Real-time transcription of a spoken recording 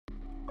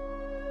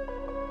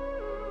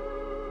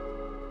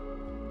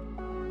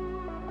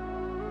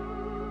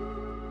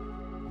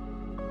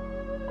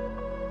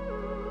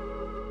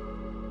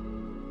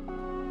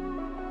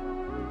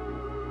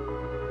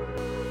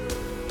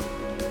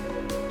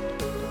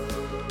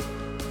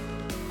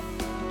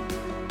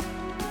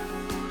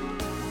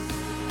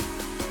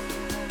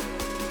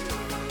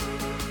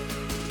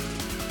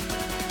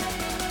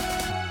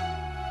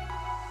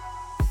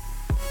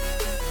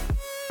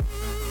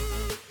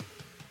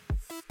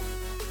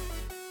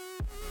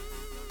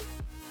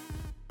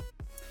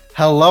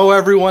Hello,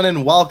 everyone,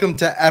 and welcome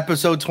to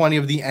episode 20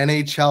 of the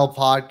NHL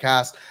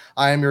Podcast.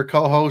 I am your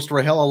co-host,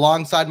 Rahil,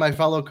 alongside my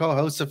fellow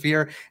co-host,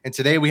 Safir. And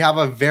today we have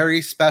a very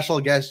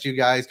special guest, you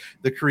guys,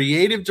 the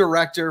creative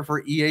director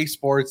for EA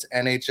Sports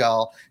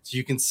NHL. So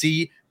you can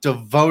see,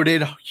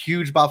 devoted,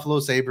 huge Buffalo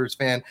Sabres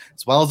fan,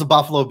 as well as a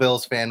Buffalo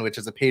Bills fan, which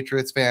is a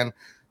Patriots fan.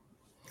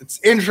 It's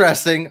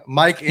interesting.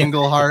 Mike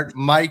Inglehart.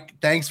 Mike,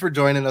 thanks for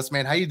joining us,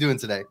 man. How you doing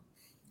today?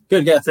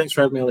 Good, yeah. Thanks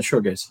for having me on the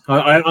show, guys.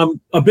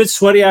 I'm a bit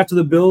sweaty after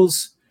the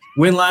Bills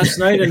win last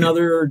night.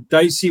 Another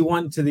dicey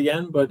one to the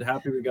end, but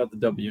happy we got the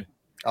W.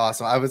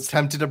 Awesome. I was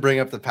tempted to bring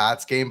up the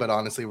Pats game, but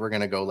honestly, we're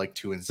gonna go like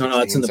 2-16. No,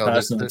 it's in the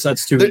past.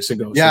 That's 2 weeks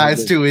ago. Yeah,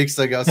 it's 2 weeks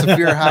ago.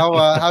 Safir,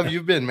 how have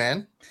you been,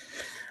 man?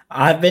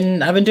 I've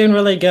been doing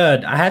really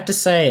good. I have to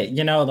say,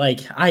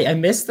 I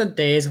miss the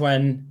days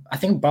when I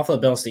think Buffalo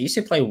Bills, they used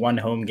to play one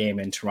home game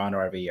in Toronto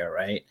every year,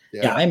 right?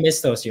 Yeah, I miss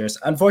those years.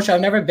 Unfortunately,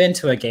 I've never been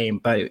to a game,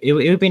 but it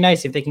would be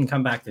nice if they can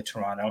come back to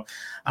Toronto.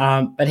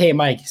 But hey,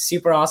 Mike,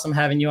 super awesome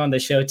having you on the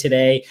show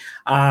today.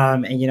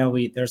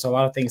 There's a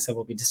lot of things that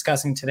we'll be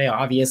discussing today,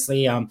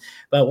 obviously.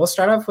 But we'll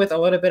start off with a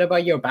little bit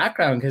about your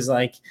background, because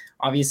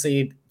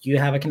obviously you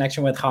have a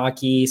connection with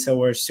hockey. So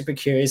we're super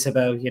curious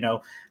about,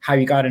 how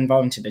you got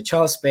involved into the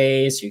NHCHEL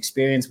space, your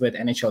experience with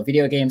NHL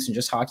video games, and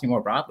just hockey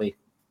more broadly.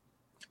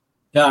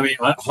 Yeah, I mean,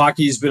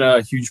 hockey's been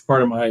a huge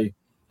part of my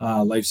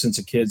life since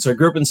a kid. So I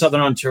grew up in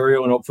Southern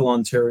Ontario, in Oakville,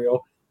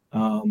 Ontario.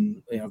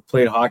 I've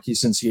played hockey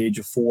since the age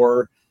of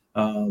 4.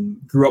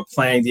 Grew up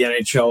playing the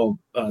NHL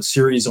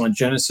series on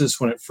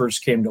Genesis when it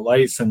first came to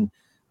life. And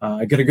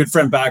I got a good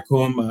friend back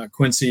home,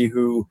 Quincy,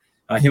 who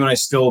him and I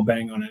still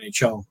bang on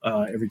NHL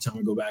every time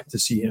I go back to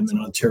see him in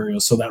Ontario.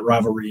 So that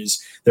rivalry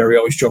is there. We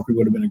always joke we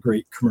would have been a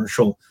great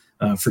commercial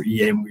for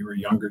EA when we were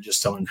younger,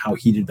 just on how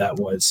heated that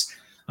was.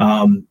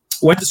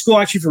 Went to school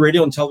actually for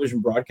radio and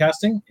television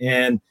broadcasting,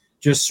 and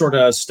just sort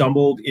of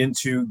stumbled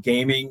into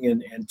gaming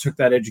and took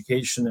that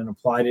education and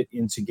applied it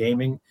into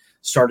gaming.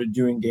 Started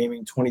doing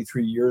gaming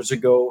 23 years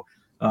ago.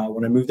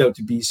 When I moved out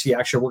to BC,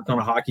 actually I worked on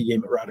a hockey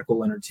game at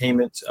Radical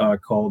Entertainment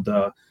called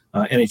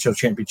NHL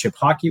Championship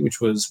Hockey,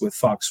 which was with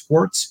Fox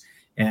Sports.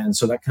 And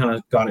so that kind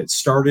of got it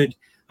started.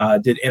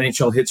 Did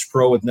NHL Hits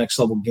Pro with Next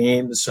Level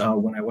Games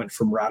when I went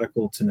from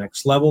Radical to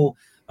Next Level.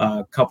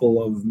 A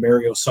couple of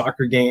Mario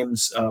soccer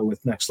games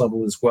with Next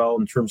Level as well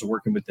in terms of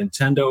working with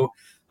Nintendo.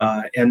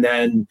 And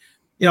then,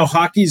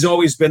 hockey's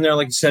always been there.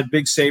 Like I said,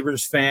 big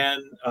Sabres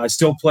fan. I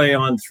still play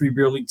on 3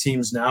 beer league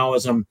teams now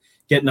as I'm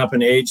getting up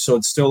in age. So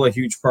it's still a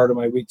huge part of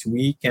my week to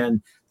week.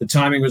 And the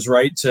timing was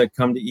right to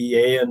come to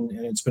EA. And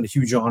it's been a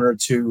huge honor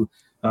to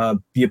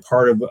be a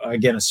part of,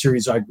 again, a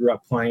series I grew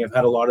up playing. I've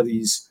had a lot of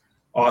these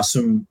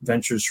awesome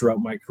ventures throughout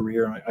my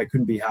career. I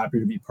couldn't be happier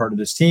to be part of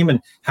this team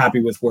and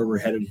happy with where we're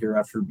headed here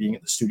after being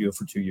at the studio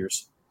for 2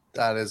 years.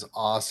 That is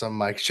awesome,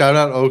 Mike. Shout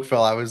out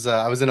Oakville. I was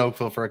in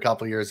Oakville for a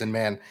couple of years, and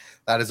man,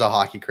 that is a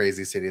hockey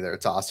crazy city there.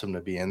 It's awesome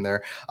to be in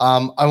there.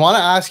 I want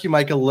to ask you,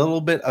 Mike, a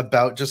little bit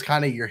about just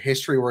kind of your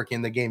history working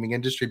in the gaming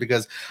industry,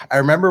 because I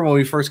remember when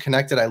we first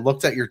connected, I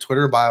looked at your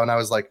Twitter bio and I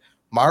was like,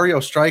 Mario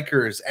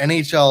Strikers,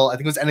 NHL, I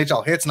think it was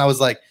NHL Hits, and I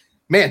was like,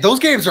 man, those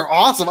games are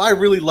awesome. I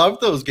really love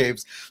those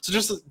games. So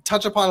just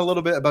touch upon a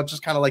little bit about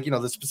just kind of like,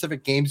 the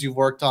specific games you've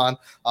worked on.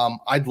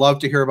 I'd love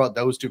to hear about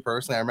those two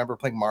personally. I remember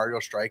playing Mario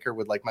Striker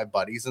with like my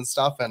buddies and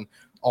stuff. And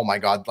oh my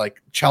God,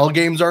 like NHCHEL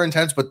games are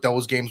intense, but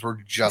those games were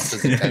just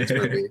as intense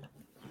for me.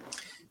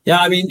 Yeah,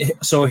 I mean,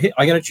 so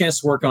I got a chance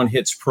to work on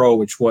Hits Pro,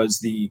 which was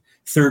the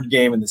 3rd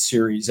game in the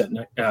series.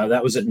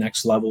 That was at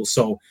Next Level.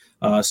 So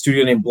a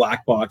studio named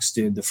Black Box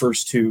did the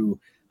first 2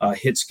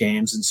 Hits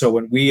games. And so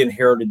when we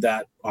inherited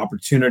that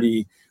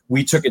opportunity,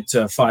 we took it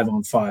to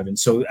 5-on-5. And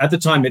so at the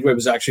time, Midway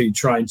was actually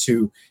trying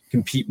to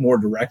compete more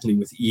directly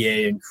with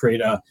EA and create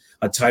a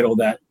title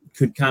that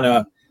could kind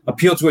of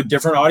appeal to a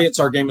different audience.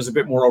 Our game was a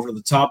bit more over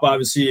the top,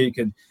 obviously. You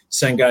could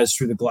send guys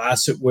through the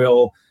glass at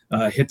will,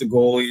 hit the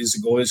goalies.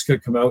 The goalies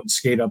could come out and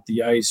skate up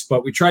the ice.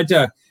 But we tried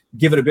to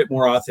give it a bit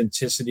more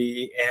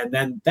authenticity. And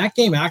then that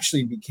game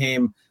actually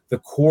became the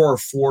core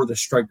for the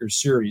Strikers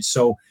series.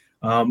 So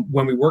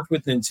when we worked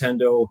with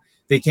Nintendo,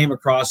 they came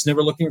across, they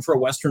were looking for a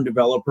Western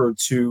developer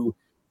to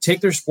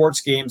take their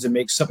sports games and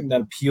make something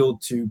that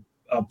appealed to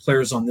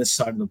players on this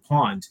side of the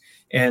pond.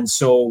 And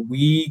so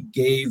we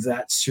gave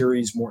that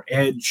series more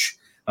edge.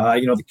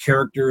 The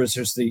characters,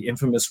 there's the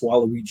infamous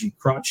Waluigi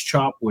crotch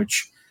chop,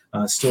 which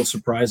still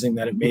surprising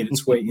that it made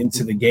its way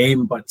into the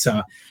game. But,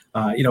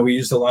 we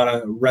used a lot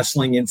of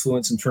wrestling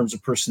influence in terms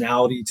of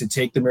personality to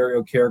take the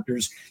Mario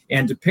characters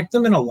and depict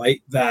them in a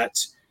light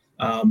that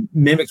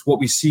mimics what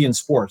we see in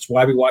sports,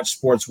 why we watch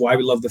sports, why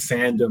we love the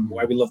fandom,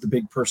 why we love the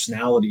big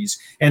personalities.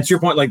 And to your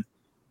point, like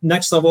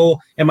Next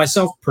Level, and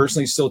myself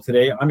personally still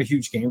today, I'm a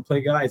huge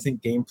gameplay guy. I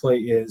think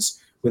gameplay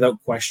is,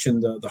 without question,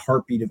 the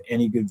heartbeat of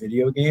any good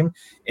video game.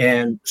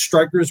 And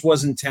Strikers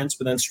was intense,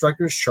 but then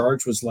Strikers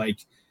Charge was like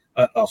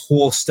a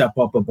whole step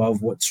up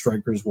above what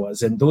Strikers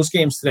was. And those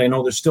games today, I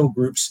know there's still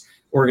groups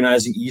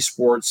organizing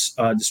esports,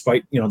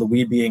 despite, the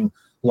Wii being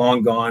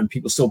long gone.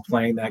 People still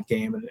playing that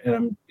game,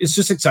 and it's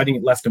just exciting.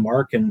 It left a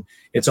mark, and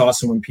it's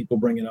awesome when people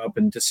bring it up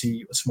and to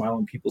see a smile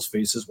on people's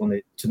faces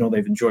to know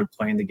they've enjoyed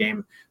playing the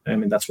game. I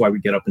mean, that's why we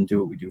get up and do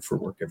what we do for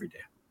work every day.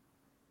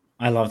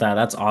 I love that.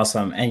 That's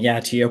awesome. And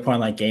yeah, to your point,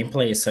 like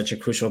gameplay is such a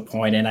crucial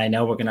point. And I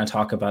know we're going to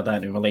talk about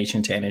that in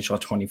relation to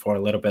NHL 24 a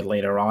little bit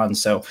later on.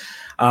 So,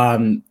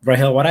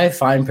 Rahil, what I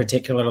find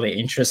particularly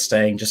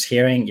interesting, just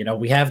hearing,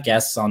 we have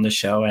guests on the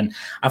show, and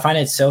I find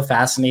it so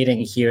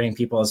fascinating hearing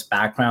people's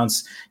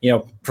backgrounds,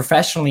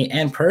 professionally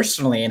and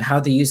personally, and how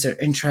they use their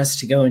interests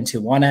to go into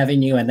one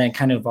avenue and then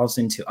kind of evolves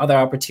into other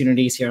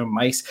opportunities. Here,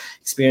 Mike's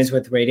experience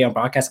with radio and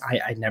broadcast,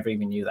 I never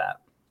even knew that.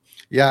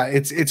 Yeah,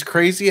 it's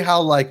crazy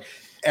how like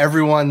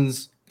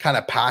everyone's kind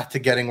of path to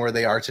getting where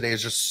they are today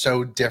is just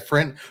so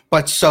different,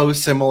 but so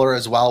similar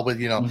as well with,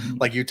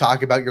 like you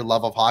talk about your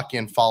love of hockey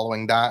and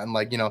following that. And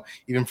like,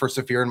 even for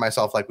Safir and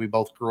myself, like we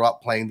both grew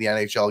up playing the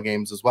NHL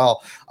games as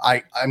well.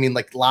 I mean,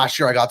 like last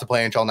year I got to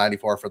play NHL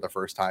 94 for the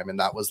first time. And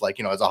that was like,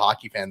 as a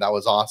hockey fan, that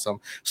was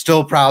awesome.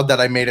 Still proud that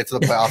I made it to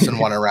the playoffs and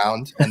won a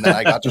round. And then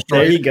I got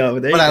destroyed. There you go.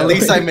 But at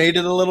least I made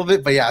it a little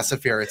bit. But yeah,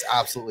 Safir, it's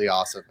absolutely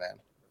awesome, man.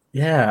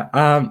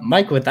 Yeah.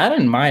 Mike, with that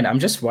in mind, I'm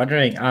just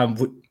wondering,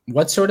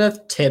 what sort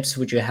of tips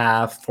would you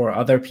have for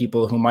other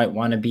people who might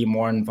want to be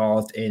more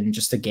involved in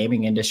just the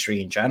gaming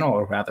industry in general,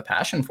 or who have a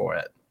passion for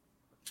it?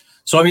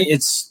 So, I mean,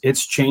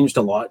 it's changed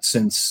a lot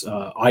since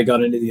I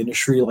got into the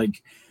industry.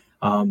 Like,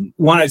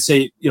 one, I'd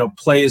say,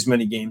 play as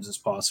many games as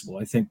possible.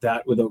 I think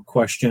that without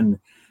question,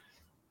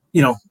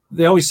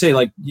 they always say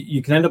like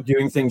you can end up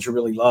doing things you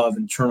really love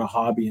and turn a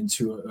hobby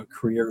into a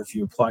career if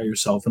you apply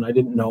yourself. And I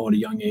didn't know at a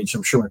young age,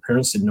 I'm sure my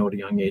parents didn't know at a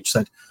young age,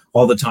 that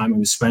all the time I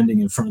was spending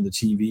in front of the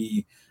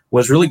TV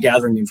was really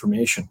gathering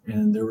information.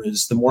 And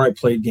the more I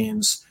played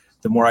games,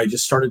 the more I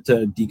just started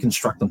to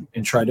deconstruct them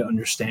and try to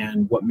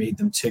understand what made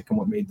them tick and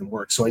what made them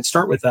work. So I'd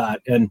start with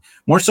that, and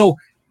more so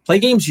play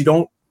games you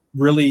don't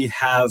really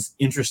have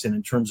interest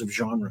in terms of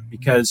genre,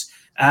 because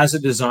as a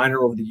designer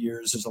over the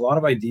years, there's a lot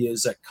of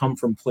ideas that come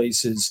from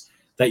places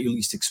that you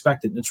least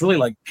expect it. And it's really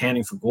like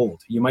panning for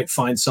gold. You might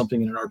find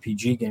something in an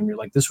RPG game. You're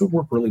like, this would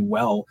work really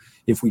well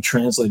if we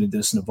translated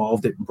this and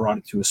evolved it and brought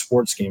it to a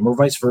sports game, or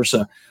vice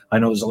versa. I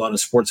know there's a lot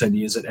of sports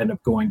ideas that end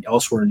up going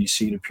elsewhere and you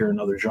see it appear in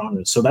other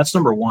genres. So that's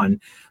number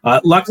one.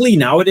 Luckily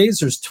nowadays,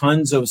 there's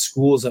tons of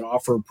schools that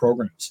offer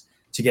programs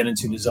to get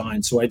into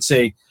design. So I'd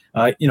say,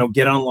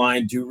 get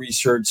online, do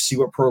research, see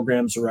what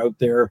programs are out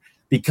there.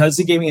 Because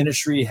the gaming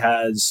industry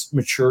has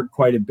matured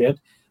quite a bit,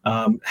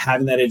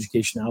 having that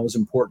education now is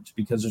important,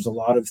 because there's a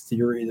lot of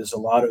theory, there's a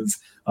lot of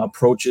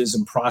approaches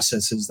and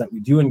processes that we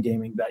do in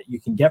gaming that you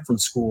can get from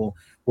school.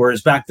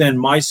 Whereas back then,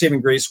 my saving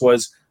grace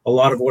was a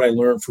lot of what I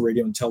learned for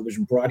radio and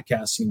television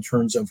broadcasting in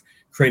terms of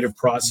creative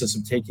process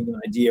of taking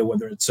an idea,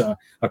 whether it's a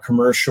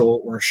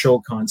commercial or a show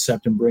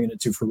concept, and bringing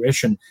it to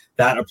fruition.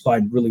 That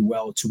applied really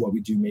well to what we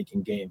do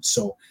making games.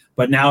 So,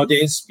 but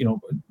nowadays,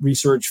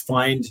 research,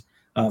 find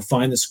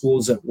the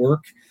schools that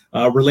work.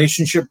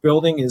 Relationship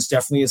building is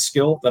definitely a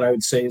skill that I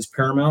would say is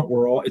paramount.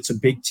 It's a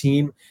big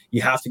team.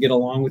 You have to get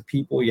along with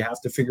people. You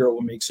have to figure out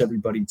what makes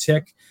everybody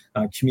tick.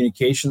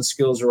 Communication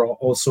skills are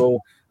also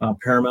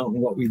paramount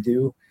in what we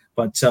do.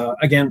 But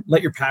again,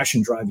 let your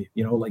passion drive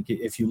you. Like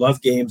if you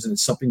love games and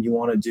it's something you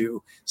want to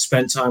do,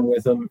 spend time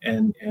with them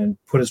and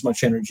put as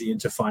much energy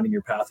into finding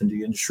your path into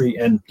the industry.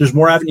 And there's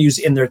more avenues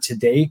in there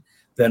today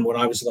than when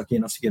I was lucky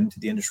enough to get into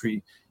the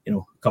industry, a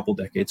couple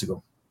decades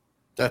ago.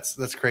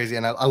 That's crazy.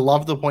 And I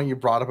love the point you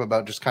brought up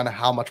about just kind of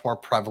how much more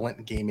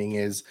prevalent gaming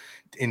is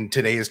in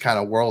today's kind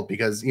of world,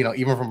 because,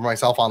 even for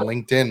myself on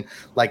LinkedIn,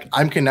 like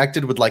I'm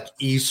connected with like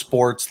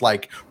esports,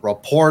 like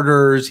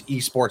reporters,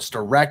 esports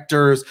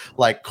directors,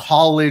 like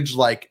college,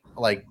 like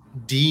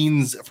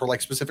deans for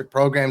like specific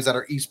programs that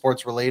are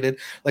esports related.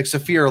 Like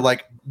Safir,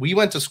 like we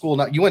went to school,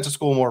 now you went to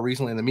school more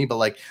recently than me, but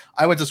like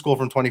I went to school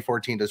from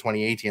 2014 to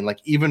 2018. Like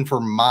even for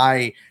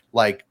my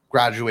like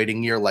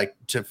graduating year, like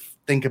to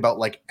think about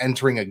like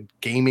entering a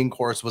gaming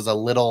course was a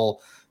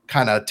little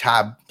kind of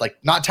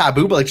not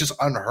taboo, but like just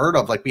unheard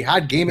of. Like we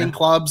had gaming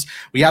clubs,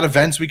 we had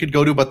events we could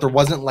go to, but there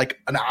wasn't like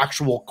an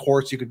actual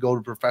course you could go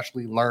to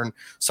professionally learn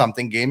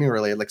something gaming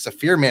related. Like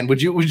Safir, man,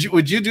 would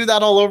you do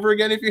that all over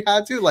again if you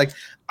had to? Like,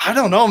 I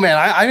don't know, man.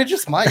 I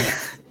just might.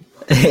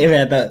 Hey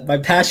man, my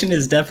passion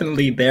is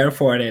definitely there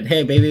for it. And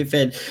hey, maybe if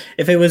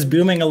it was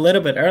booming a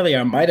little bit earlier,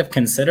 I might have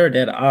considered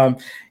it.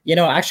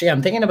 Actually,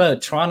 I'm thinking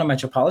about Toronto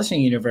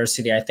Metropolitan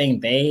University. I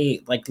think they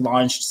like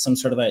launched some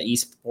sort of a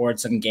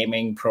esports and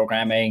gaming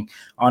programming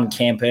on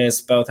campus,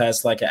 both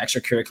as like an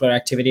extracurricular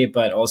activity,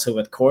 but also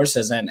with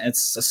courses. And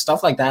it's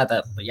stuff like that,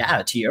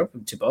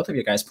 to both of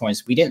you guys'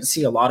 points, we didn't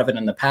see a lot of it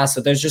in the past.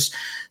 So there's just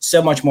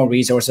so much more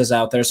resources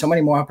out there, so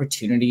many more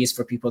opportunities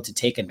for people to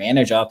take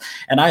advantage of.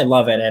 And I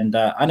love it. And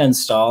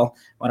Uninstall,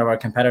 one of our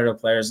competitive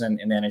players in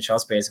the NHL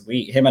space,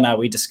 him and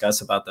I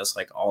discuss about this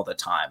like all the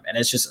time. And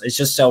it's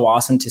just so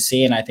awesome to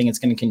see. And I think it's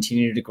going to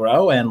continue to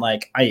grow. And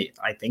like, I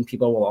think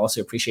people will also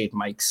appreciate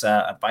Mike's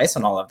advice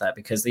on all of that,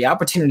 because the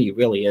opportunity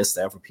really is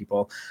there for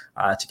people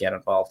to get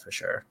involved for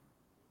sure.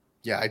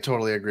 Yeah, I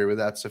totally agree with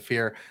that,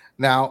 Safir.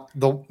 Now,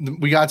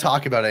 we got to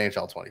talk about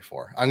NHL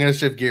 24. I'm going to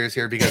shift gears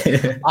here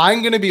because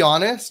I'm going to be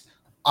honest,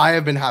 I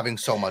have been having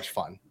so much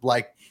fun.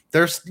 Like,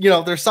 there's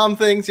some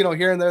things,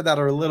 here and there that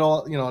are a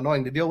little,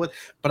 annoying to deal with,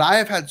 but I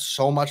have had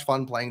so much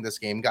fun playing this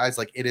game, guys.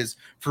 Like, it is,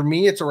 for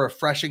me, it's a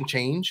refreshing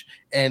change,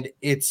 and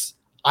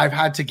I've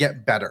had to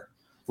get better.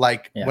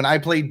 Like, when I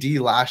played D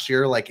last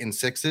year, like in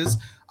sixes,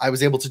 I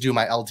was able to do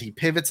my LT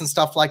pivots and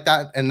stuff like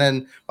that. And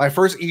then my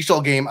first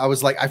ECHL game,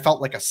 I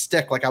felt like a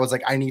stick. Like, I was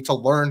like, I need to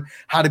learn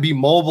how to be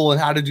mobile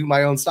and how to do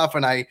my own stuff.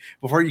 And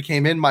before you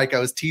came in, Mike, I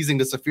was teasing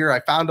to Safir.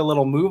 I found a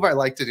little move I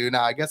like to do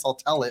now. I guess I'll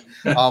tell it.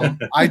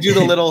 I do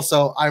the little,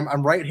 so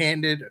I'm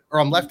right-handed, or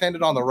I'm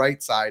left-handed on the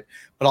right side,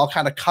 but I'll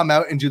kind of come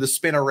out and do the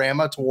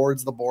spinorama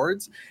towards the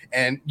boards.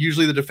 And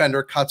usually the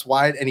defender cuts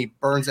wide and he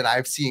burns it. I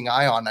have seeing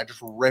eye on. I just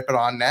rip it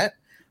on net.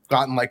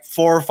 Gotten like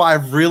 4 or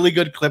 5 really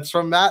good clips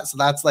from that. So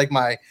that's like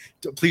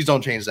please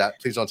don't change that.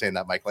 Please don't change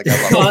that, Mike. Like,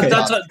 I love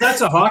it.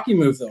 That's a hockey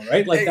move though,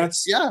 right? Like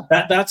that's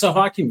a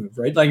hockey move,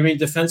 right? Like, I mean,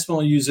 defensemen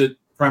will use it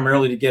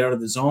primarily to get out of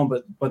the zone,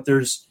 but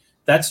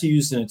that's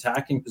used in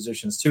attacking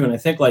positions too. And I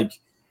think, like,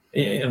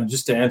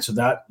 just to answer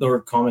that, or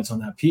comments on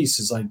that piece,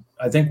 is like,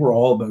 I think we're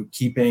all about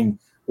keeping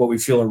what we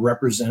feel are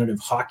representative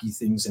hockey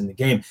things in the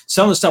game.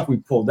 Some of the stuff we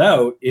pulled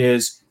out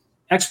is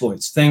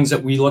exploits, things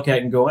that we look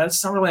at and go,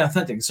 that's not really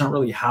authentic. It's not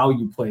really how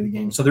you play the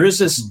game. So there is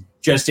this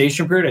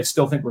gestation period I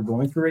still think we're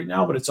going through right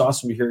now, but it's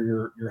awesome to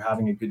hear you're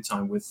having a good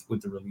time with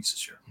the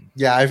releases here.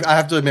 Yeah, I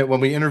have to admit, when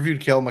we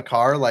interviewed Cale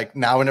Makar, like,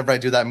 now whenever I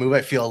do that move,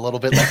 I feel a little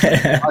bit like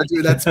I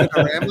do that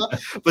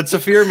spinorama. But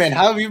Safir, man,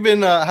 how have you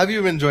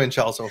been enjoying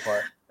CHEL so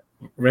far?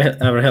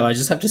 Rahil, I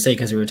just have to say,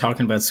 because we were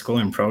talking about school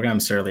and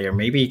programs earlier,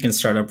 maybe you can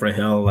start up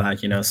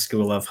Rahil,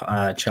 School of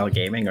CHEL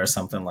Gaming or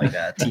something like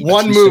that.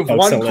 One move,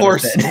 one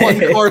course,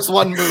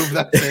 one move.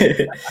 That's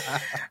it.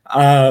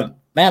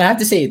 Man, I have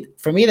to say,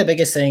 for me, the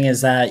biggest thing is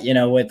that,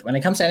 when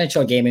it comes to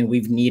NHL gaming,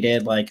 we've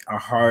needed like a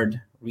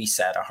hard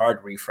reset, a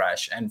hard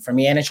refresh. And for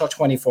me, NHL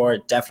 24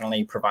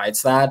 definitely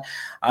provides that.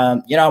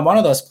 I'm one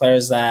of those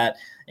players that,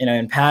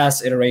 in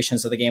past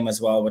iterations of the game as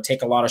well, would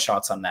take a lot of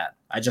shots on net.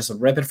 I just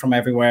rip it from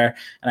everywhere.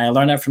 And I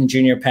learned that from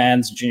Junior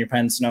Pens. Junior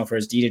Pens, for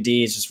his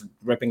D2D, is just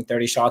ripping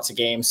 30 shots a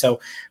game. So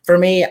for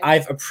me,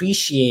 I've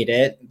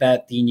appreciated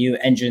that the new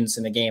engines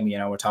in the game,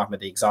 we're talking about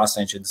the exhaust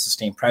engine, the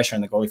sustained pressure,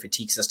 and the goalie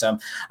fatigue system,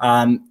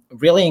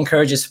 really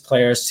encourages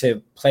players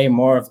to play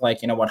more of like,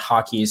 what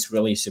hockey is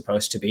really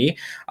supposed to be.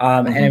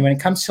 And when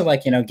it comes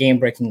to game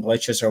breaking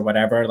glitches or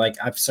whatever, like,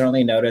 I've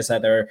certainly noticed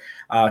that there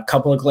are a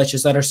couple of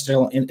glitches that are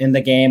still in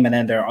the game. And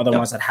then there are other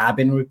ones that have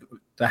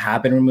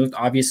been removed,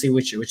 obviously,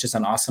 which is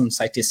an awesome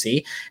sight to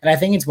see. And I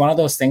think it's one of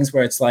those things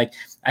where it's like,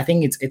 I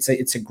think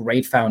it's a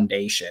great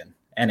foundation,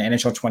 and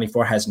NHL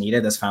 24 has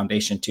needed this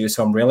foundation too.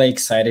 So I'm really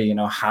excited,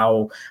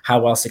 how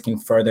else it can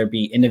further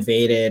be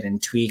innovated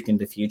and tweaked in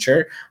the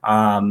future.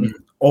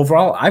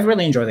 Overall, I've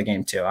really enjoyed the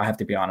game too. I have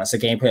to be honest. The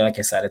gameplay, like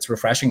I said, it's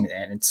refreshing,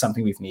 and it's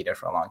something we've needed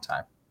for a long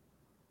time.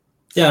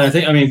 Yeah,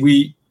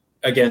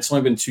 it's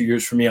only been 2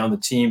 years for me on the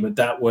team, but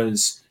that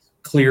was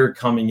clear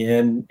coming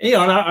in.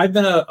 And I've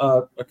been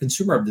a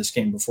consumer of this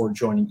game before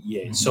joining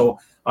EA. So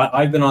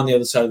I've been on the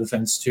other side of the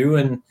fence too.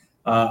 And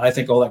I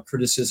think all that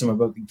criticism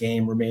about the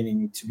game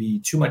remaining to be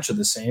too much of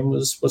the same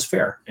was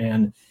fair.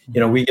 And,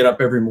 we get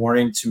up every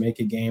morning to make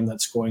a game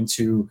that's going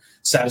to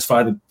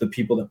satisfy the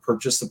people that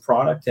purchase the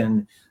product.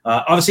 And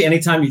obviously,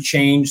 anytime you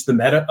change the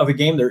meta of a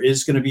game, there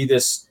is going to be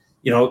this,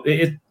 you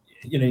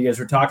guys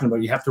were talking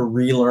about, you have to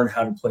relearn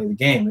how to play the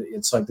game.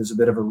 It's like there's a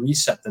bit of a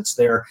reset that's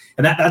there.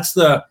 And that's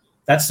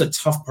the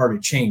tough part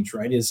of change,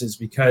 right? Is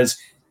because,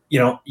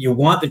 you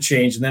want the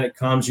change, and then it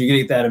comes, you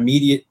get that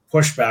immediate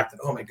pushback that,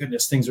 oh my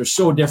goodness, things are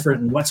so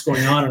different, and what's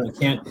going on, and I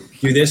can't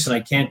do this and I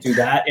can't do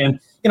that. And,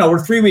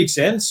 we're 3 weeks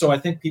in, so I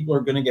think people are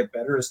going to get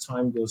better as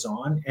time goes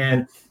on.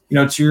 And,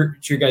 to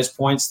your guys'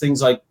 points,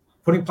 things like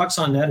putting pucks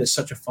on net is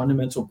such a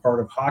fundamental part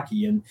of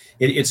hockey. And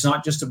it's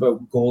not just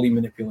about goalie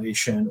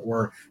manipulation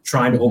or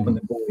trying to open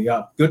the goalie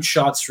up. Good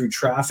shots through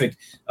traffic,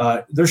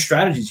 there's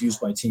strategies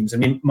used by teams. I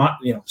mean,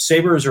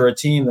 Sabres are a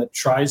team that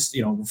tries,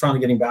 we're finally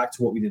getting back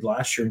to what we did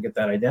last year and get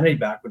that identity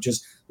back, which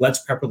is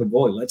let's pepper the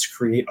goalie. Let's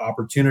create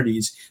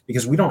opportunities,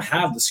 because we don't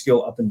have the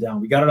skill up and down.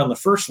 We got it on the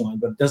first line,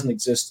 but it doesn't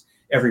exist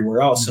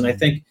everywhere else. And I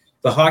think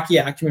the hockey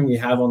acumen we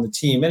have on the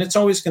team, and it's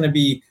always going to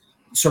be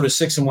sort of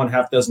 6 and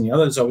 1/2 dozen the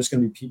other. There's always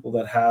going to be people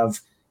that have,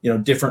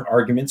 different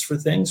arguments for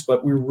things,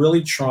 but we're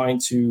really trying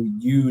to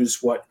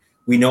use what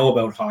we know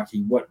about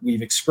hockey, what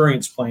we've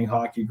experienced playing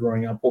hockey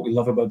growing up, what we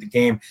love about the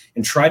game,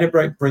 and try to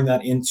bring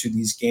that into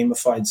these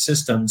gamified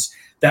systems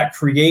that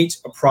create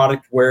a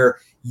product where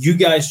you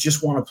guys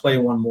just want to play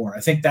one more. I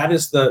think that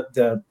is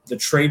the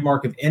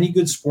trademark of any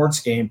good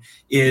sports game,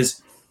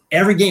 is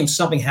every game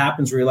something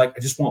happens where you're like, I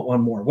just want one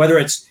more. Whether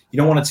it's you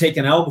don't want to take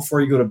an L before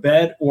you go to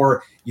bed,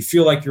 or you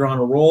feel like you're on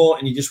a roll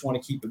and you just want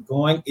to keep it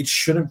going. It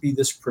shouldn't be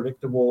this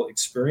predictable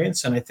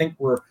experience. And I think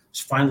we're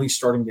finally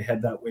starting to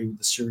head that way with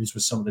the series,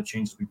 with some of the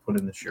changes we put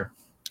in this year.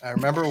 I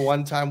remember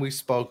one time we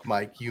spoke,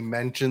 Mike, you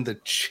mentioned the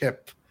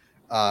chip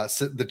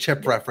the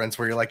chip reference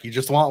where you're like, you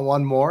just want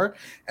one more.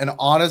 And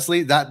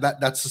honestly,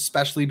 that's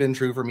especially been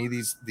true for me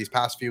these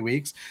past few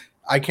weeks.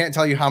 I can't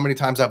tell you how many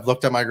times I've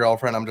looked at my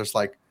girlfriend. I'm just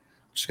like,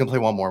 just gonna play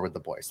one more with the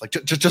boys, like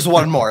just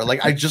one more.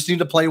 Like I just need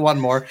to play one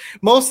more.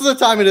 Most of the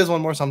time it is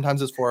one more.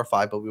 Sometimes it's 4 or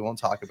 5, but we won't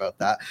talk about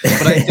that.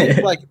 But I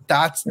think like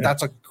that's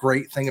a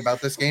great thing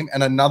about this game.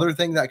 And another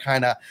thing that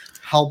kind of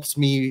helps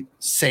me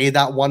say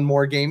that one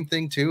more game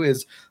thing too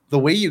is the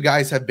way you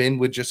guys have been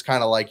with just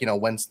kind of like,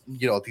 when,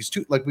 these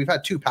two, like we've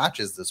had 2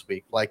 patches this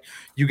week, like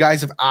you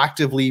guys have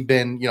actively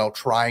been,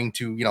 trying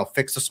to,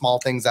 fix the small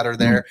things that are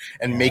there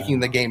and making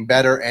the game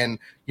better. And,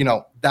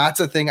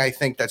 that's a thing I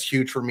think that's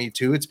huge for me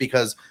too. It's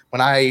because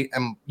when I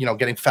am,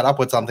 getting fed up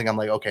with something, I'm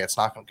like, okay, it's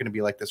not going to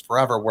be like this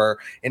forever. Where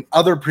in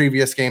other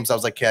previous games, I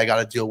was like, okay, I got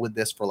to deal with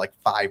this for like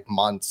 5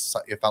 months.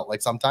 It felt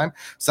like sometime.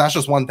 So that's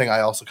just one thing I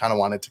also kind of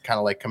wanted to kind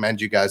of like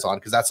commend you guys on,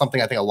 because that's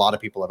something I think a lot of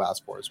people have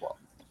asked for as well.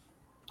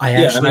 I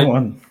actually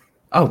want.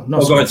 Oh no!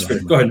 Go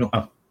ahead. Go ahead.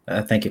 No.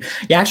 Oh, thank you.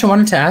 Yeah, I actually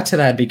wanted to add to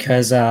that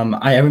because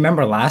I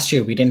remember last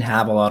year we didn't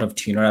have a lot of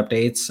tuner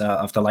updates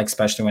of the like,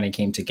 especially when it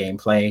came to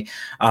gameplay.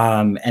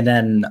 And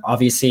then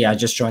obviously I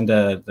just joined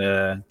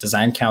the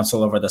design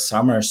council over the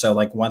summer. So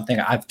like one thing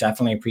I've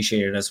definitely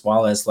appreciated as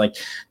well is like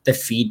the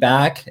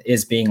feedback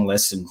is being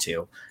listened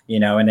to.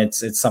 And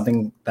it's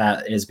something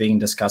that is being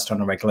discussed on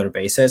a regular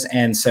basis.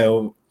 And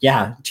so,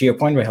 yeah, to your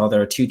point, Rahil,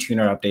 there are 2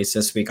 tuner updates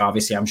this week.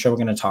 Obviously, I'm sure we're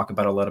going to talk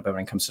about a little bit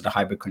when it comes to the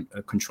hybrid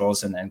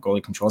controls and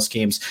goalie control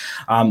schemes.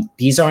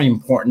 These are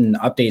important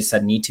updates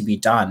that need to be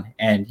done.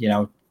 And,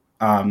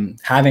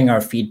 having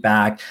our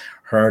feedback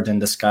heard and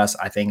discussed,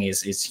 I think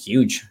is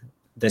huge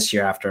this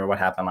year after what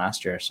happened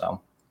last year. So,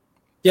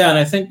 yeah, and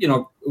I think,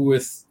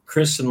 with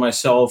Chris and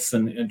myself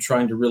and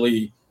trying to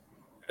really,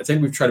 I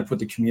think we've tried to put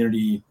the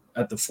community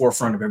at the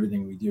forefront of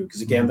everything we do,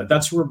 because again,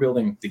 that's who we're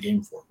building the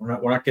game for.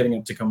 We're not getting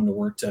up to come into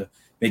work to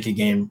make a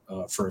game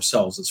for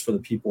ourselves. It's for the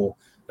people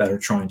that are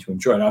trying to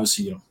enjoy it.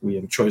 Obviously, we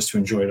have a choice to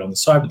enjoy it on the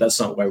side, but that's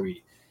not why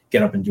we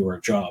get up and do our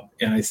job.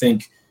 And I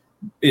think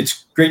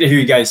it's great to hear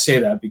you guys say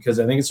that, because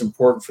I think it's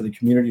important for the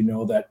community to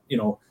know that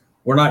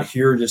we're not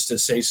here just to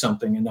say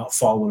something and not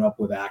follow it up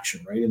with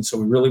action, right? And so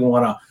we really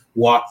want to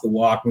walk the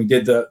walk. We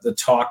did the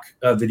talk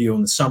video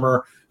in the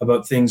summer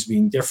about things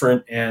being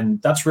different,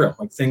 and that's real.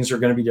 Like things are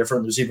going to be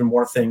different. There's even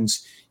more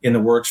things in the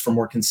works for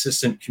more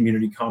consistent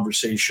community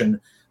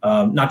conversation,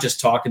 not just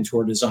talking to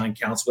our design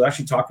council, but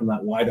actually talking to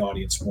that wide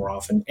audience more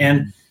often.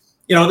 And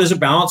there's a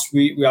balance.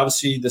 We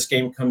obviously, this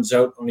game comes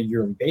out on a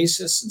yearly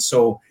basis, and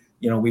so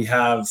we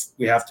have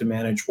to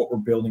manage what we're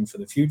building for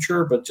the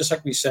future. But just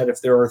like we said,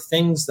 if there are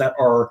things that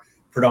are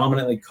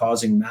predominantly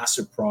causing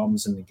massive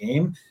problems in the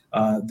game,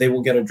 they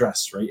will get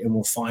addressed, right? And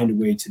we'll find a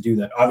way to do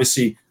that.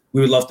 Obviously, we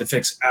would love to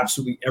fix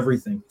absolutely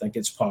everything that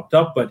gets popped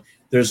up, but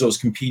there's those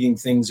competing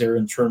things there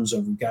in terms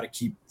of we've got to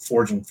keep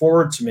forging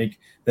forward to make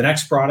the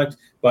next product.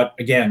 But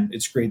again,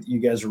 it's great that you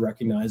guys are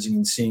recognizing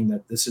and seeing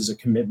that this is a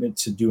commitment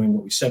to doing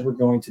what we said we're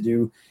going to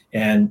do.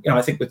 And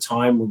I think with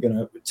time, we're going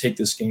to take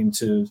this game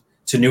to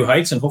new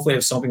heights and hopefully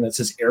have something that's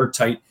as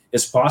airtight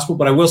as possible.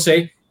 But I will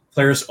say,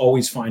 players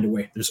always find a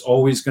way. There's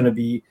always going to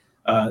be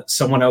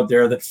someone out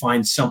there that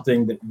finds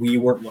something that we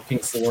weren't looking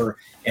for,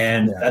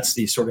 and that's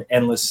the sort of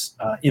endless,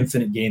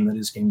 infinite game that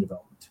is game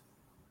development.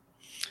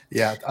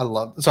 Yeah, I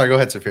love. Sorry, go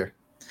ahead, Safir.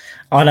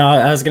 Oh no,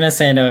 I was gonna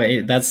say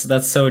no.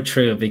 That's so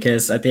true,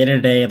 because at the end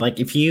of the day, like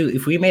if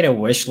we made a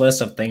wish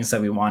list of things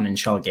that we want in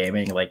NHCHEL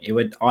gaming, like it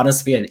would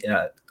honestly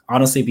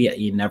be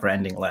a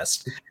never-ending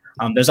list.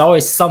 There's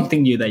always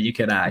something new that you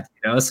could add,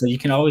 so you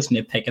can always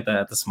nitpick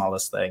at the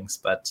smallest things.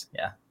 But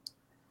yeah.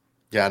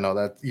 Yeah, no,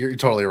 that you're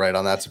totally right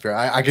on that, Safir.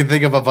 I can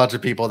think of a bunch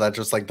of people that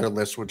just like their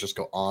list would just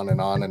go on and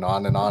on and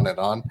on and on and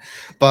on.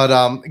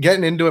 But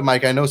getting into it,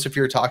 Mike, I know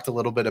Safir talked a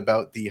little bit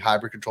about the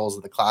hybrid controls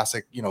and the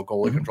classic,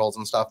 goalie controls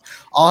and stuff.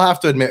 I'll have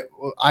to admit,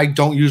 I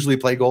don't usually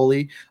play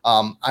goalie.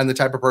 I'm the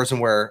type of person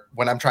where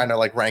when I'm trying to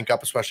like rank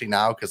up, especially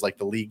now, because like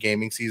the league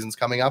gaming season's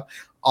coming up,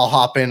 I'll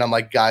hop in. I'm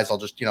like, guys, I'll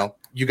just,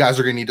 you guys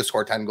are going to need to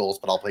score 10 goals,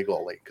 but I'll play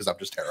goalie because I'm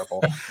just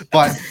terrible.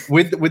 But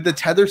with the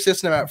tether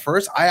system at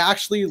first, I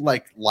actually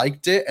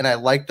liked it and I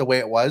liked the way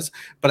it was.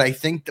 But I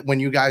think that when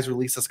you guys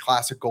released this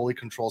classic goalie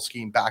control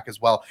scheme back as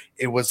well,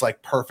 it was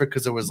like perfect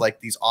because it was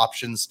like these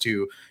options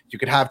to, you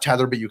could have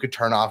tether, but you could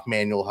turn off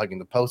manual hugging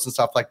the post and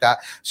stuff like that.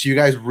 So you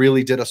guys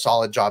really did a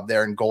solid job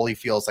there. And goalie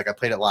feels like I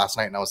played it last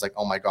night and I was like,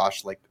 oh my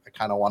gosh, like I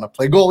kind of want to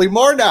play goalie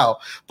more now.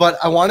 But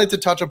I wanted to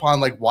touch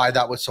upon like why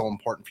that was so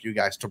important for you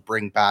guys to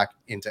bring back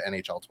into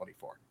NHL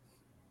 24.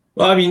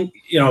 Well, I mean,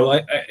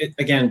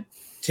 again,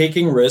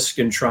 taking risk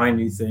and trying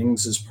new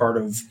things is part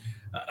of,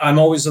 I'm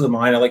always of the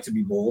mind, I like to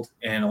be bold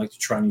and I like to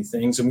try new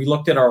things. And we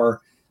looked at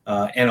our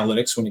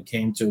analytics when it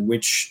came to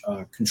which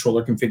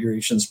controller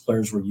configurations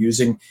players were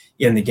using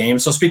in the game.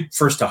 So I'll speak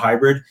first to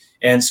hybrid,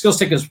 and skill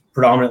stick is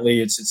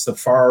predominantly, it's the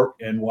far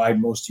and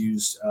wide most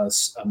used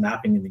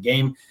mapping in the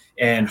game.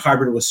 And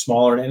hybrid was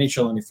smaller and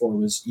NHL 94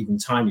 was even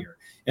tinier.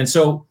 And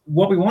so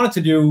what we wanted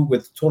to do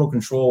with total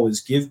control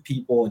is give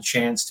people a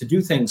chance to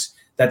do things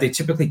that they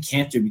typically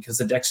can't do, because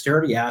the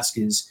dexterity ask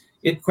is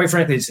quite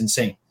frankly, it's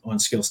insane on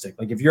skill stick.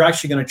 Like if you're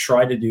actually going to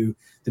try to do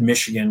the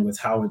Michigan with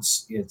how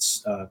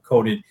it's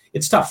coded,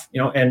 it's tough,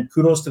 and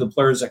kudos to the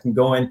players that can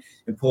go in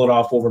and pull it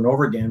off over and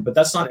over again, but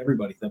that's not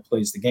everybody that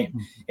plays the game.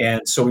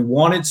 And so we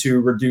wanted to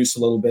reduce a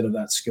little bit of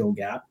that skill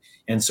gap.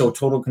 And so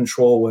Total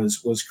Control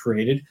was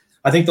created.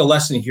 I think the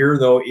lesson here,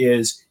 though,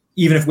 is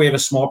even if we have a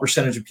small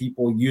percentage of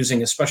people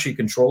using especially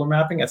controller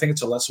mapping, I think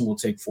it's a lesson we'll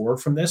take forward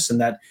from this, and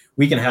that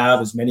we can have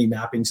as many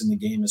mappings in the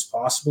game as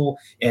possible.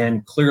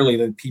 And clearly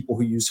the people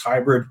who use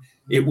hybrid,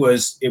 it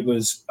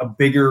was a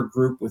bigger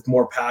group with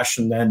more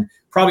passion than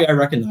probably I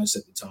recognized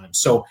at the time.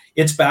 So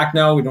it's back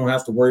now. We don't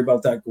have to worry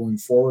about that going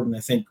forward. And I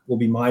think we'll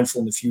be mindful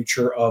in the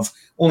future of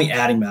only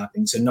adding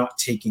mappings and not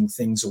taking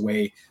things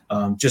away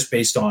just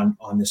based on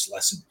this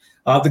lesson.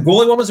 The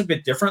goalie one was a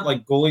bit different.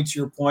 Like goalie, to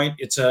your point,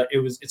 it's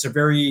a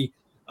very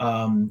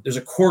there's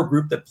a core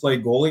group that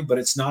play goalie, but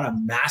it's not a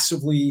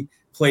massively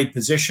played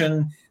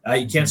position.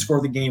 You can't score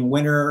the game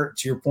winner.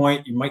 To your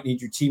point, you might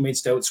need your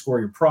teammates to outscore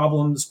your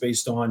problems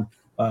based on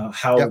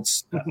how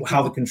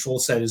the control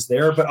set is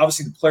there. But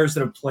obviously, the players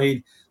that have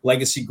played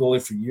legacy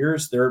goalie for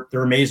years, they're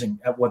amazing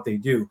at what they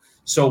do.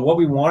 So what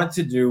we wanted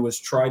to do was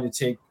try to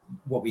take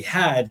what we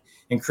had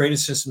and create a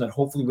system that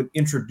hopefully would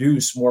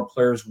introduce more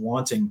players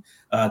wanting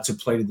to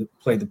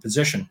play the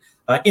position.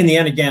 In the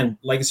end, again,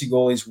 legacy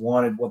goalies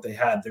wanted what they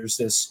had. There's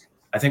this,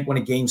 I think when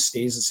a game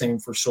stays the same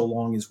for so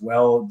long as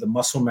well, the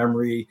muscle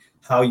memory,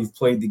 how you've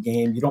played the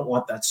game, you don't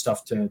want that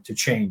stuff to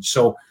change.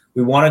 So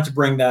we wanted to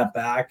bring that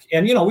back.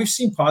 And, we've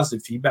seen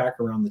positive feedback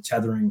around the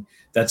tethering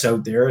that's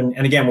out there.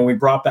 And again, when we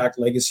brought back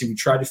legacy, we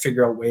tried to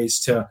figure out ways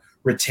to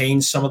retain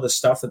some of the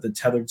stuff that the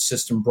tethered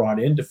system brought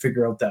in to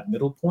figure out that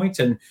middle point.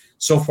 And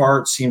so far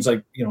it seems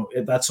like,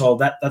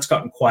 that's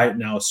gotten quiet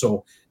now.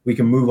 So we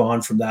can move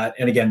on from that.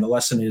 And again, the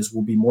lesson is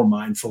we'll be more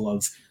mindful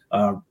of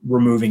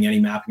removing any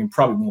mapping, and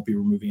probably won't be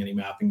removing any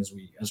mapping as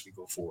we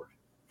go forward.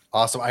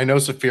 Awesome. I know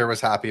Safir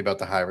was happy about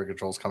the hybrid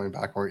controls coming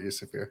back, weren't you,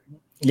 Safir?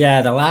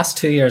 Yeah, the last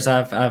 2 years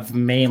I've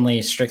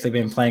mainly strictly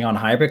been playing on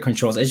hybrid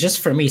controls. It's just,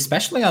 for me,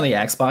 especially on the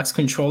Xbox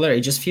controller,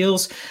 it just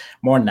feels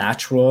more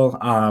natural,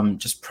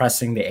 just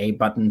pressing the A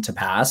button to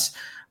pass.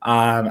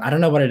 I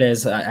don't know what it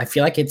is. I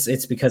feel like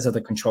it's because of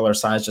the controller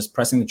size. Just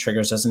pressing the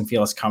triggers doesn't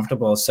feel as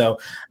comfortable. So,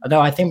 no,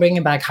 I think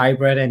bringing back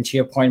hybrid, and to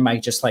your point,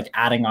 Mike, just like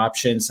adding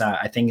options,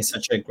 I think is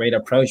such a great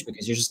approach,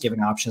 because you're just giving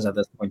options at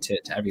this point to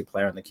every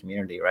player in the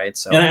community, right?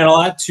 So, and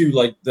I'll add to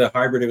like the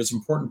hybrid. It was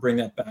important to bring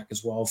that back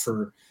as well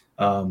for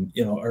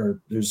or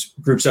there's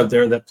groups out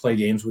there that play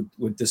games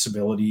with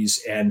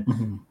disabilities,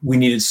 and we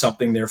needed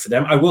something there for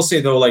them. I will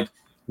say though, like,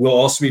 we'll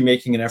also be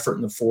making an effort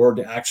in the forward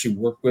to actually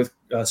work with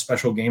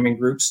special gaming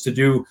groups to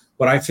do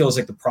what I feel is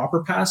like the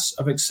proper pass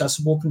of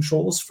accessible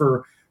controls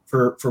for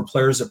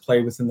players that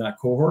play within that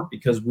cohort,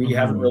 because we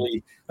haven't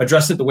really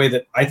addressed it the way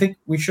that I think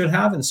we should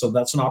have. And so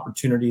that's an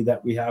opportunity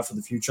that we have for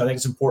the future. I think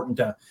it's important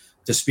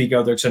to speak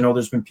out there, because I know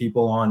there's been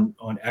people on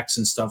X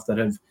and stuff that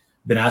have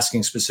been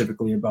asking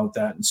specifically about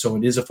that. And so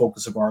it is a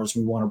focus of ours.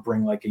 We want to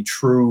bring like a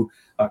true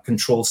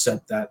control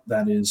set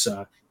that is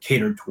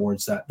catered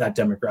towards that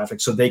demographic,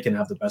 so they can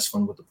have the best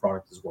fun with the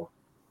product as well.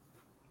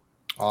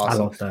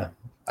 Awesome. I love that.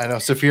 I know,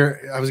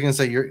 Safir, I was going to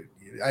say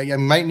I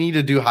might need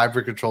to do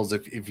hybrid controls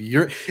if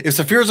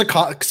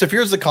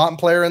Safir's a comp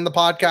player in the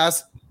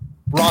podcast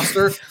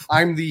roster,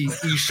 I'm the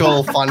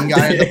NHCHEL fun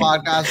guy in the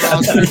podcast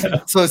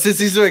roster. So since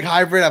he's doing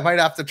hybrid, I might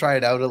have to try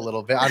it out a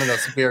little bit. I don't know,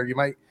 Safir, you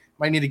might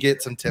need to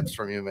get some tips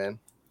from you, man.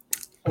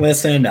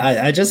 Listen,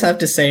 I just have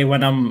to say,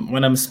 when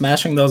I'm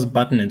smashing those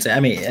buttons, I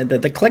mean,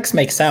 the clicks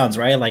make sounds,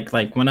 right? Like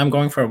when I'm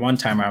going for a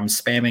one-timer, I'm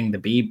spamming the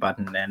B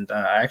button, and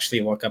I actually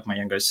woke up my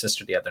younger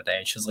sister the other day,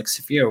 and she was like,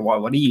 "Safir,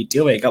 what are you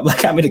doing?" I'm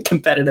like, "I'm in a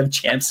competitive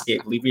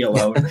championscape. Leave me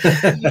alone."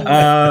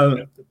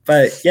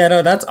 But yeah,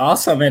 no, that's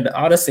awesome. And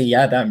honestly,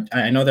 yeah,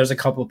 I know there's a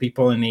couple of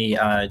people in the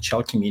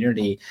NHCHEL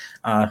community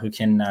who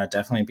can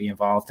definitely be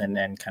involved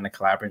and kind of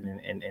collaborate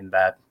in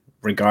that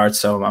regard.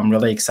 So I'm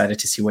really excited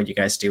to see what you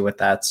guys do with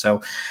that.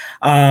 So,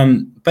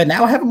 but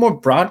now I have a more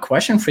broad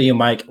question for you,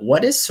 Mike.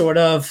 What is sort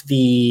of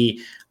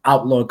the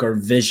outlook or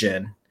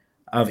vision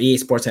of EA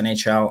Sports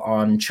NHL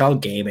on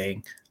NHCHEL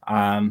gaming?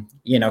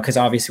 Because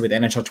obviously with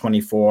NHL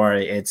 24,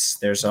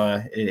 it's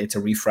a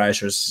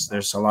refresh.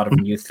 There's a lot of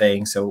new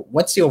things. So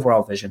what's the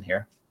overall vision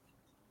here?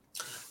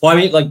 Well, I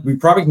mean, like, we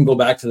probably can go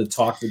back to the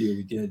talk video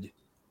we did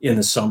in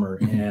the summer,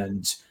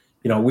 and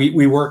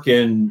we work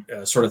in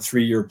sort of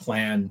 3-year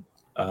plan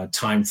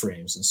time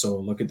frames, and so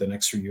look at the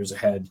next 3 years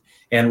ahead.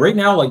 And right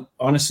now, like,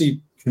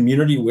 honestly,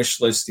 community wish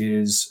list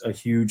is a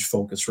huge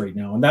focus right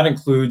now, and that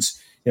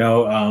includes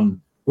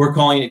we're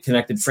calling it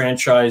Connected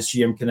Franchise.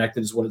 GM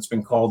Connected is what it's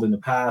been called in the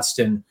past,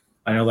 and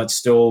I know that's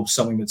still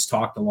something that's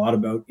talked a lot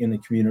about in the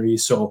community.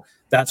 So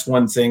that's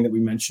one thing that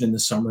we mentioned in the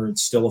summer.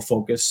 It's still a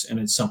focus, and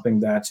it's something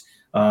that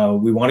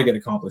we want to get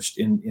accomplished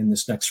in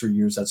this next 3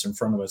 years that's in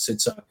front of us.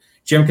 It's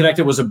GM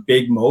Connected was a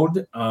big mode.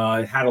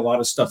 It had a lot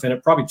of stuff in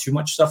it, probably too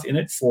much stuff in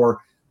it for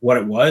what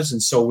it was.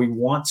 And so we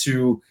want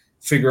to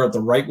figure out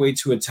the right way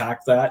to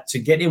attack that, to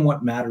get in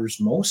what matters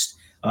most.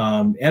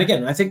 And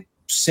again, I think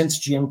since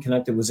GM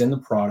Connected was in the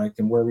product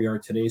and where we are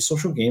today,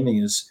 social gaming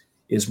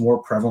is more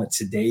prevalent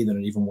today than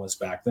it even was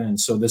back then.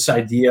 So this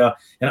idea,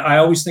 and I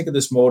always think of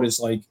this mode as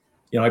like,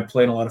 I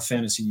play in a lot of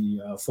fantasy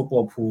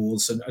football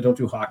pools, and I don't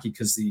do hockey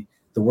because the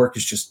work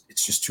is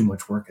it's just too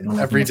much work. I don't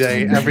every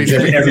day,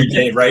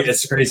 right?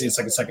 It's crazy. It's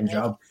like a second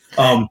job.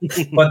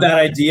 But that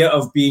idea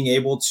of being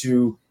able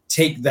to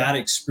take that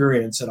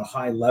experience at a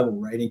high level,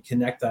 right, and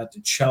connect that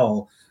to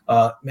CHEL,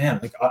 man,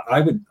 like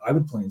I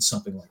would play in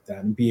something like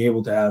that and be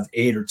able to have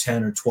 8 or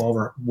 10 or 12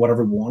 or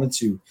whatever we wanted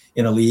to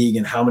in a league,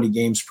 and how many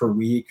games per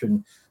week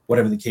and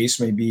whatever the case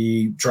may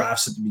be,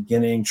 drafts at the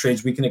beginning,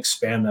 trades, we can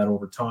expand that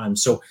over time.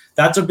 So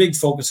that's a big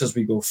focus as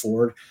we go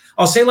forward.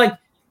 I'll say like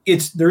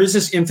there is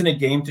this infinite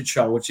game to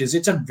CHEL, which is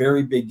it's a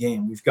very big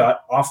game. We've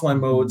got offline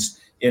modes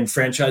in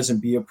Franchise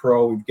and Be a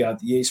Pro. We've got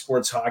the EA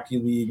Sports Hockey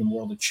League and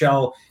World of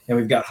CHEL, and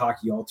we've got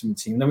Hockey Ultimate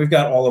Team. Then we've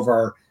got all of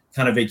our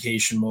kind of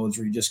vacation modes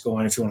where you just go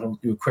in if you want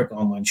to do a quick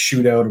online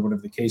shootout or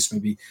whatever the case may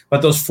be.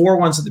 But those 4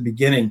 ones at the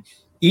beginning,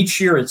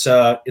 each year it's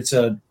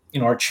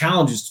our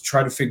challenge is to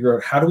try to figure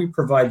out how do we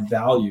provide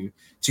value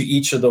to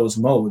each of those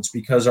modes,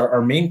 because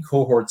our main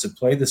cohorts that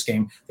play this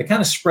game, they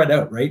kind of spread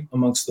out, right,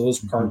 amongst those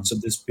parts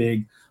of this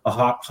big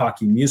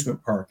hockey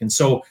amusement park. And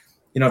so,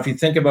 if you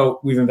think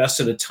about, we've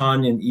invested a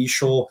ton in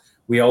NHCHEL.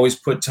 We always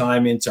put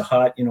time into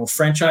HUT.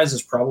 Franchise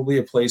is probably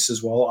a place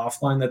as well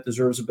offline that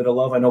deserves a bit of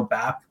love. I know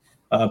BAP,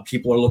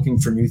 people are looking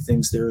for new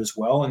things there as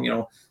well. And,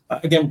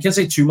 again, we can't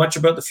say too much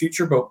about the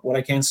future, but what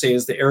I can say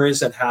is the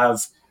areas that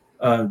have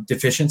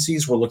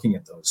deficiencies, we're looking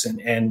at those,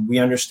 and we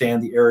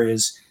understand the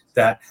areas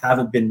that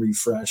haven't been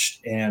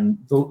refreshed, and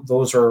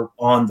those are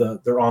on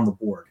the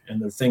board, and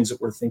they're things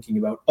that we're thinking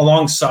about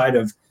alongside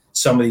of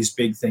some of these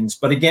big things.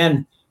 But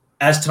again,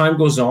 as time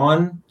goes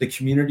on, the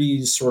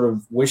community's sort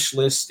of wish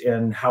list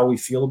and how we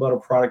feel about a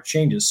product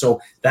changes. So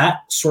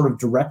that sort of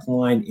direct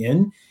line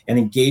in and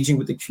engaging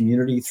with the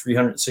community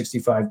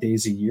 365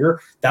 days a year,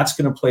 that's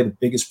going to play the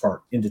biggest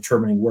part in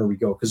determining where we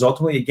go. Because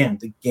ultimately, again,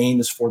 the game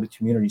is for the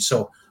community.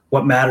 So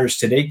what matters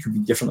today could be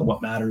different than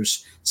what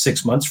matters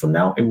 6 months from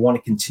now. And we want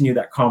to continue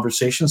that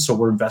conversation, so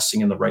we're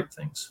investing in the right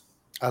things.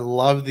 I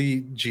love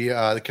the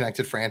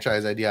connected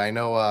franchise idea. I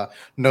know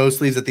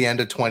Nosleeves at the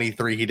end of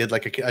 23, he did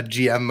like a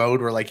GM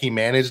mode where like he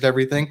managed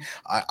everything.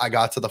 I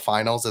got to the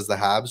finals as the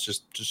Habs,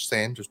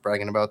 just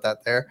bragging about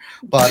that there.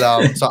 But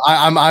so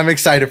I'm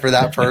excited for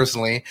that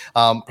personally.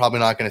 Probably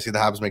not going to see the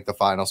Habs make the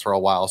finals for a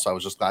while, so I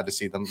was just glad to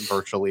see them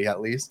virtually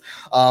at least.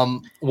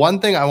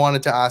 One thing I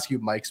wanted to ask you,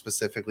 Mike,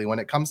 specifically when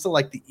it comes to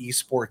like the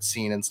esports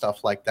scene and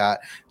stuff like that,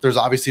 there's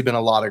obviously been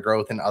a lot of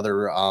growth in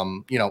other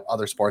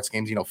other sports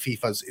games.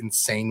 FIFA's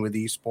insane with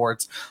esports.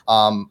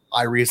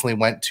 I recently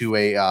went to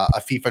a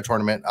FIFA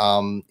tournament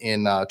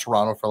in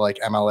Toronto for like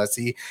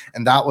MLSE,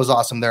 and that was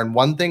awesome there. And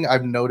one thing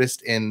I've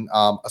noticed in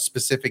a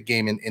specific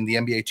game in the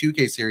NBA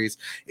 2K series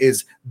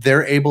is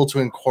they're able to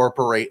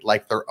incorporate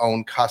like their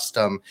own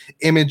custom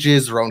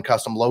images, their own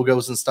custom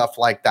logos and stuff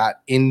like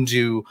that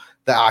into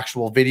the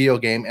actual video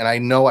game. And I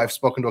know I've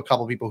spoken to a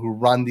couple of people who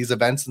run these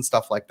events and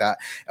stuff like that.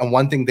 And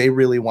one thing they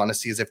really want to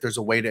see is if there's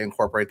a way to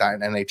incorporate that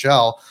in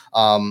NHL.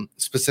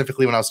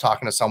 Specifically, when I was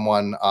talking to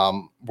someone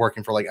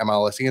working for like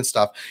MLSE and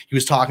stuff, he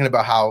was talking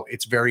about how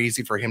it's very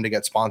easy for him to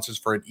get sponsors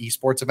for an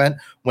esports event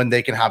when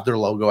they can have their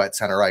logo at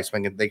center ice,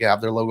 when they can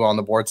have their logo on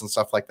the boards and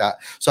stuff like that.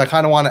 So I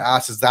kind of want to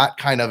ask, is that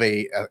kind of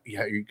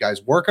you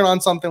guys working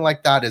on something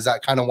like that? Is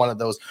that kind of one of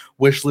those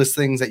wish list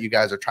things that you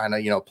guys are trying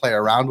to, play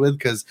around with?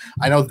 Because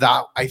I know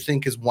that I think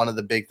is one of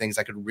the big things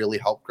that could really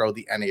help grow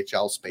the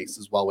NHL space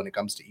as well when it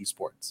comes to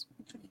esports.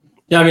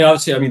 Yeah,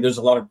 obviously, there's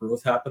a lot of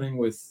growth happening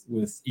with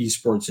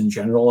esports in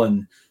general,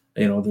 and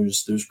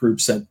there's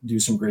groups that do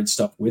some great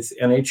stuff with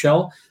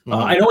NHL.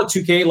 I know at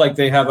 2K, like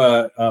they have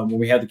when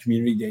we had the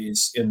community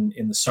days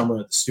in the summer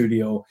at the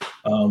studio,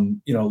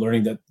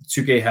 learning that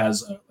 2K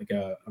has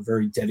a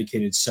very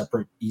dedicated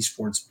separate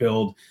esports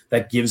build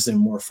that gives them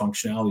more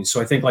functionality.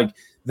 So I think like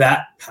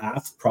that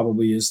path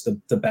probably is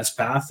the best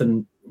path.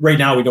 And right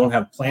now we don't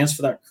have plans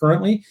for that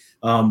currently,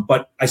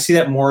 but I see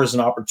that more as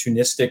an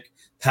opportunistic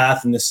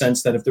path in the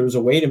sense that if there was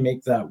a way to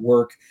make that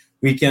work,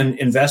 we can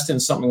invest in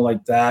something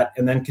like that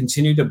and then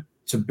continue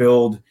to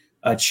build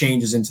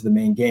changes into the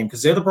main game.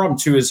 Because the other problem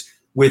too is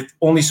with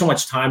only so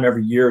much time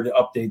every year to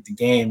update the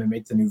game and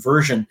make the new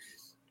version,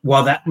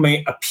 while that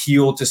may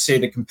appeal to say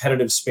the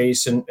competitive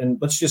space, and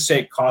let's just say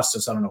it costs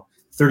us,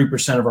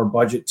 30% of our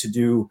budget to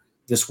do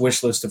this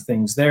wish list of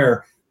things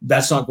there,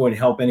 that's not going to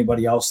help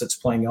anybody else that's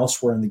playing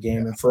elsewhere in the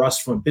game. And for us,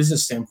 from a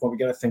business standpoint, we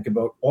got to think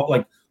about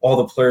all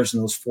the players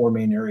in those 4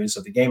 main areas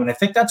of the game. And I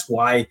think that's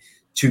why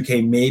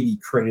 2K maybe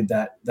created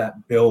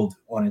that build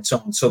on its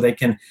own, so they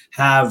can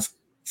have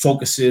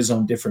focuses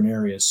on different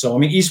areas. So,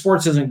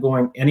 esports isn't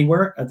going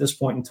anywhere at this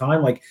point in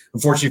time. Like,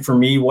 unfortunately for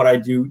me, what I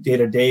do day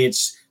to day,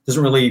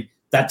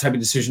 that type of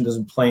decision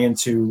doesn't play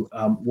into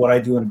what I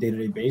do on a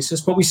day-to-day basis.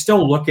 But we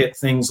still look at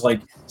things like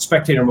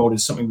spectator mode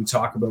is something we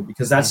talk about,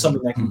 because that's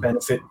something that can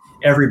benefit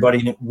everybody,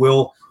 and it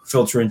will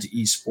filter into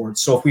esports.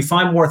 So if we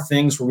find more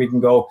things where we can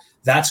go,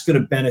 that's going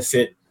to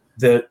benefit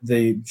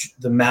the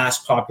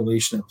mass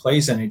population that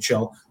plays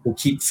NHL will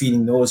keep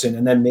feeding those in.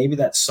 And then maybe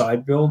that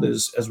side build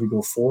as we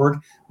go forward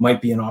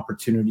might be an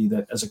opportunity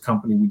that as a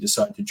company we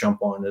decide to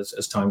jump on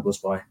as time goes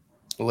by.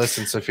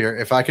 Listen, Safir,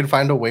 if I can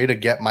find a way to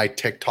get my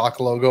TikTok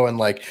logo and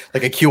like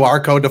a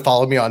QR code to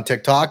follow me on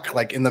TikTok,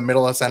 like in the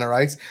middle of center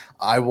ice,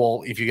 I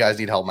will. If you guys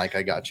need help, Mike,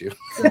 I got you.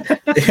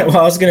 Well,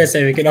 I was gonna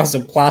say we can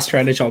also plaster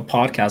NHL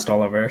podcast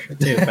all over too.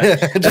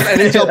 Just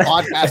NHL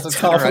podcast.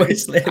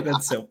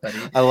 That's so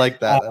funny. I like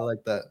that. I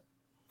like that.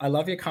 I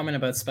love your comment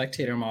about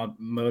spectator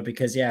mode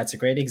because it's a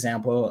great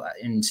example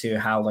into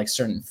how like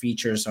certain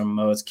features or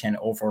modes can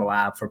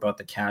overlap for both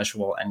the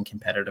casual and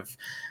competitive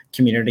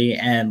community.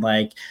 And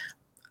like,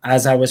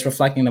 as I was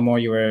reflecting, the more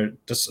you were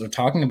just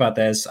talking about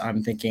this,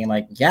 I'm thinking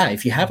like,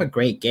 if you have a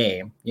great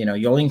game,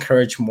 you'll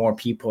encourage more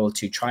people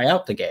to try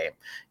out the game.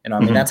 I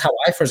mean, that's how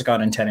I first got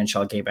into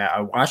NHL game.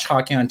 I watched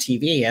hockey on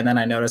TV and then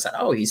I noticed that,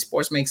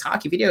 esports makes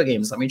hockey video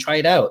games. Let me try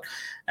it out.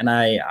 And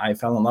I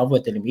fell in love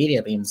with it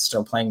immediately and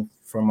still playing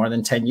for more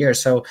than 10 years.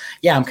 So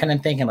I'm kind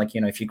of thinking like,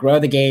 if you grow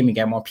the game, you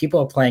get more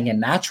people playing,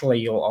 and naturally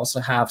you'll also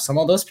have some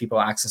of those people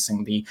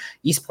accessing the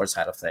esports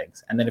side of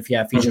things. And then if you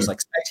have features like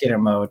spectator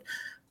mode,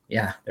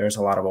 there's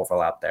a lot of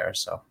overlap there.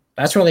 So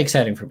that's really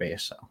exciting for me.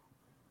 So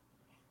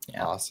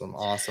Awesome.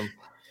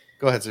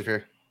 Go ahead,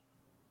 Safir.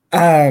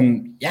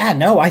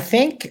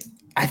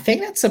 I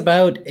think that's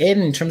about it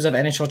in terms of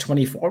NHL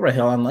 24,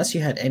 Rahil, unless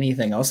you had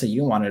anything else that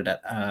you wanted to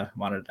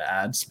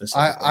add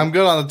specifically. I'm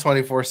good on the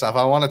 24 stuff.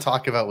 I want to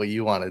talk about what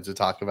you wanted to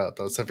talk about,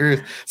 though.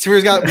 Safir's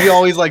we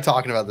always like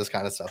talking about this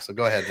kind of stuff. So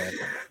go ahead, man.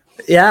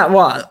 Yeah,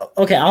 well,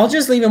 okay, I'll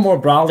just leave it more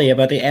broadly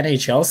about the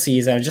NHL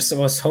season. I just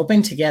was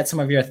hoping to get some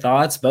of your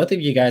thoughts, both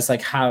of you guys,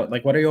 like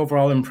what are your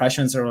overall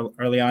impressions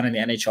early on in the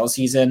NHL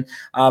season?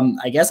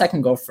 I guess I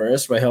can go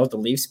first. Rahil, the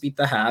Leafs beat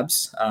the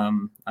Habs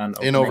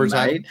in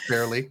overtime,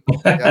 barely.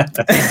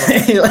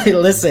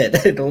 Listen,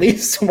 the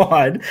Leafs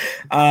won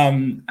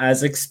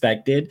as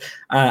expected.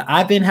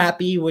 I've been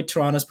happy with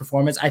Toronto's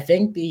performance. I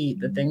think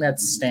the thing that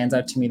stands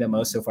out to me the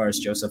most so far is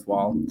Joseph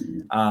Woll.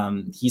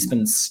 He's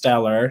been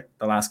stellar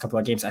the last couple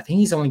of games. I think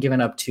he's only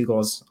given up 2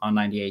 goals on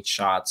 98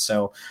 shots.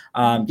 So,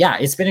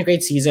 it's been a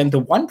great season. The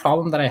one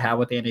problem that I have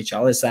with the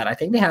NHL is that I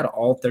think they had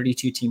all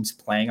 32 teams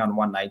playing on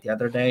one night the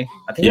other day.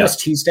 I think it was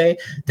Tuesday.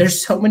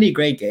 There's so many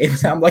great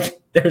games. I'm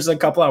like, there's a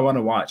couple I want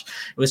to watch.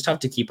 It was tough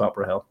to keep up,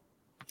 Rahil.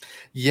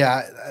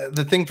 Yeah,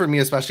 the thing for me,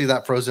 especially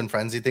that Frozen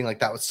Frenzy thing, like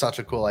that was such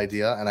a cool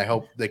idea, and I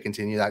hope they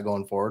continue that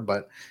going forward.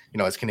 But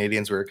as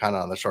Canadians, we were kind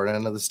of on the short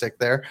end of the stick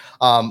there.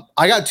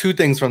 I got 2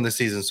 things from the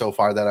season so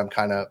far that I'm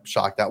kind of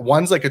shocked at.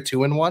 One's like a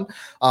 2-in-1.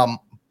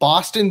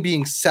 Boston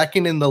being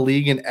second in the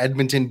league and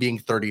Edmonton being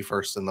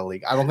 31st in the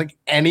league. I don't think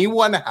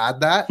anyone had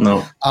that.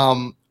 No.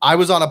 I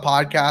was on a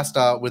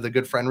podcast with a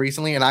good friend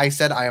recently, and I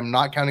said I am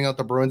not counting out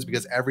the Bruins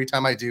because every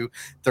time I do,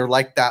 they're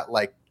like that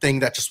thing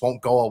that just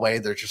won't go away.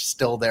 They're just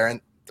still there, and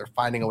they're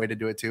finding a way to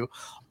do it too.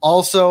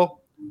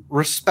 Also,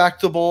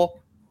 respectable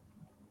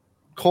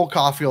Cole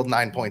Caulfield,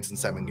 9 points in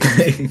 7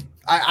 games.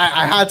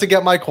 I had to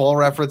get my Cole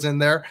reference in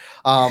there.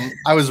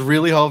 I was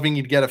really hoping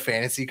you'd get a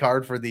fantasy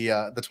card for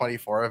the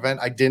 24 event.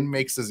 I didn't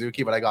make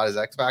Suzuki, but I got his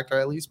X Factor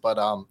at least. But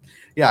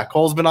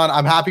Cole's been on.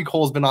 I'm happy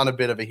Cole's been on a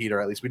bit of a heater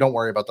at least. We don't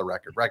worry about the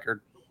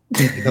record.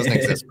 It doesn't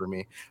exist for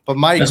me. But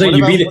Mike,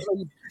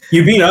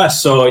 you beat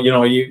us. So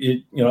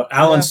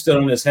Alan stood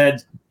on his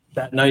head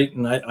that night,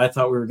 and I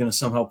thought we were going to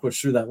somehow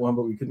push through that one,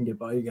 but we couldn't get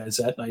by you guys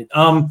that night.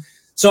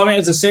 So I mean,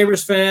 as a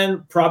Sabres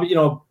fan, probably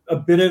a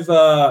bit of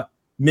a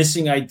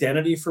missing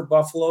identity for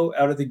Buffalo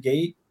out of the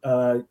gate.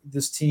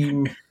 This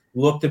team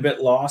looked a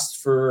bit lost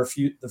for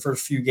the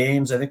first few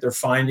games. I think they're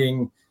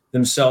finding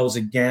themselves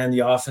again. The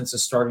offense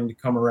is starting to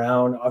come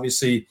around.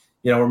 Obviously,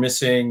 we're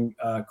missing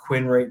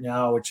Quinn right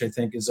now, which I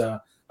think is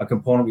a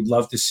component we'd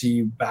love to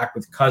see back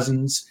with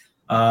Cousins.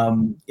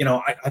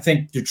 I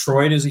think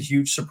Detroit is a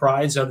huge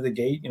surprise out of the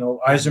gate.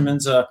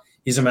 Yzerman's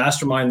he's a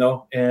mastermind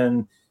though,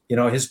 and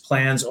his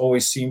plans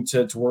always seem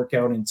to work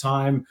out in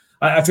time.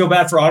 I feel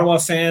bad for Ottawa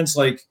fans.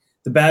 Like,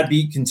 the bad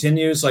beat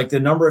continues. Like, the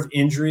number of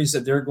injuries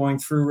that they're going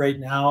through right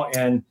now,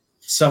 and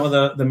some of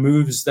the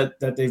moves that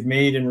they've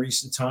made in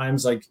recent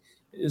times, like,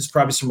 there's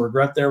probably some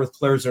regret there with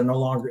players that are no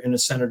longer in a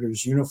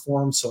Senators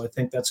uniform. So I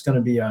think that's going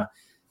to be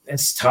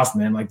it's tough,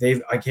 man. Like,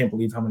 I can't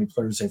believe how many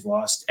players they've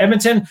lost.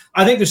 Edmonton,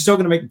 I think they're still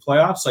going to make the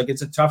playoffs. Like,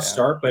 it's a tough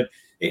start, but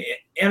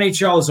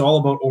NHL is all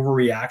about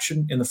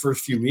overreaction in the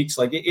first few weeks.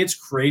 Like, it's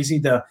crazy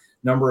the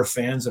number of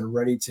fans that are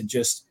ready to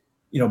just,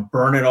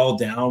 burn it all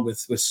down with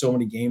so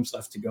many games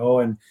left to go.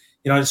 And,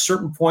 at a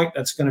certain point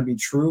that's going to be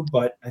true,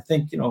 but I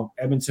think,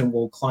 Edmonton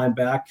will climb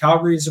back.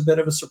 Calgary is a bit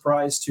of a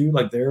surprise too.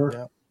 Like,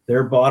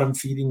 they're bottom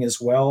feeding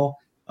as well.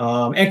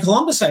 And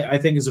Columbus, I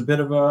think, is a bit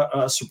of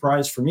a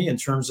surprise for me in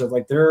terms of,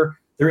 like, they're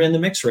in the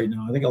mix right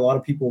now. I think a lot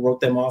of people wrote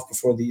them off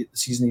before the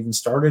season even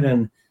started,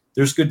 and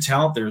there's good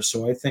talent there.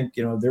 So I think,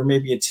 there may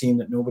be a team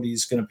that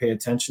nobody's going to pay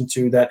attention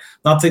to, that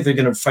not think they're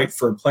going to fight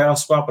for a playoff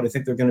spot, but I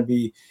think they're going to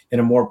be in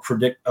a more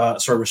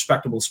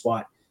respectable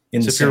spot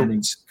in the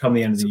standings come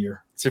the end of the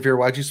year. Safir,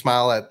 why'd you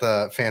smile at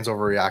the fans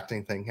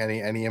overreacting thing?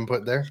 Any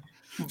input there?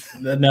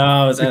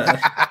 No,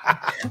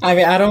 I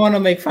mean, I don't want to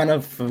make fun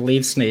of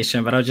Leafs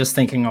Nation, but I was just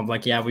thinking of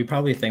like, yeah, we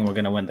probably think we're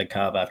gonna win the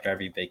cup after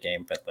every big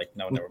game, but like,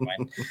 no, never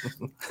mind.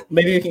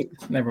 Maybe we can.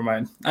 Never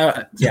mind.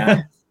 Yeah.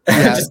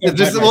 Yeah,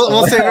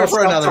 we'll save it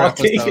for another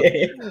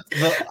episode.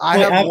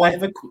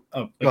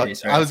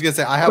 I was gonna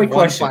say I have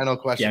one final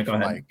question for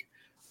Mike.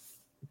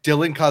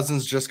 Dylan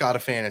Cousins just got a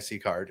fantasy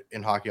card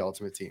in Hockey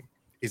Ultimate Team.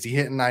 Is he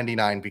hitting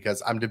 99?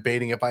 Because I'm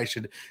debating if I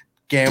should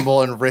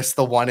gamble and risk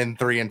the 1 in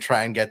 3 and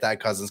try and get that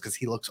Cousins because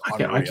he looks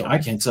unreal. I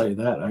can't tell you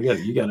that.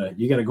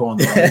 You gotta go on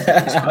the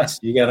ride.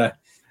 you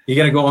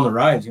gotta go on the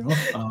ride. You know.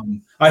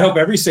 I hope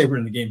every Sabre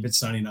in the game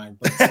hits 99.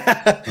 But,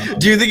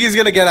 do you think he's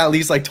gonna get at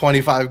least like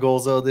 25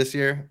 goals though this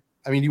year?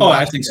 I mean,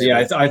 I think so.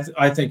 Yeah,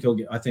 I think he'll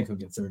get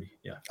 30.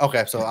 Yeah.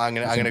 Okay, so I'm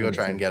gonna go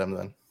try and get him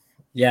then.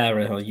 Yeah,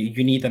 Rahil,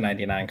 you need the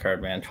 99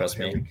 card, man. Trust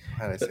me.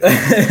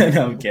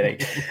 No, I'm kidding.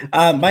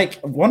 Mike,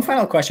 one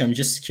final question. I'm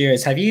just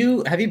curious. Have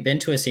you been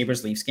to a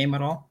Sabres Leafs game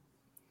at all?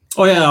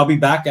 Oh yeah, I'll be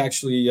back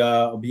actually.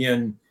 I'll be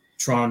in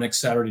Toronto next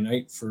Saturday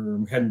night.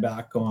 I'm heading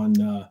back on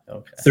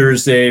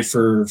Thursday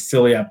for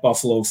Philly at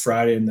Buffalo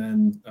Friday, and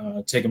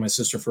then taking my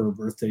sister for her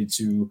birthday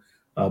to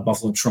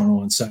Buffalo,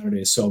 Toronto on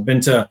Saturday. So I've been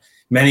to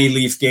many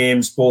Leaf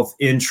games, both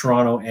in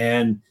Toronto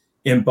and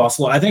in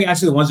Buffalo. I think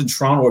actually the ones in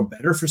Toronto are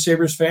better for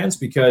Sabres fans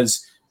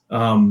because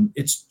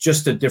it's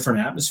just a different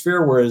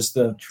atmosphere. Whereas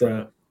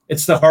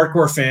it's the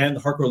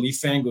hardcore Leaf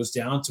fan goes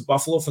down to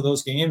Buffalo for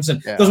those games.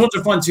 And those ones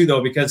are fun too,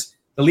 though, because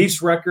the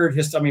Leafs record,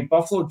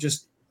 Buffalo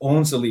just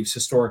owns the Leafs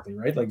historically,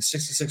 right? Like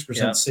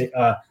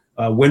 66%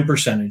 win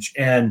percentage.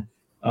 And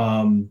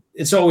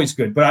it's always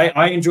good. But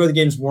I enjoy the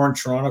games more in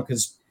Toronto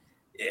because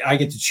I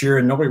get to cheer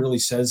and nobody really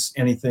says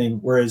anything.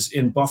 Whereas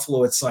in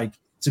Buffalo, it's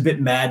a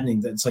bit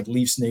maddening that it's like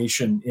Leafs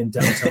Nation in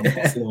downtown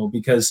Buffalo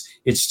because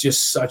it's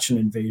just such an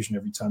invasion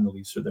every time the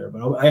Leafs are there.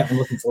 But I'm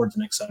looking forward to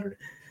next Saturday.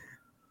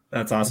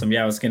 That's awesome.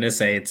 Yeah, I was going to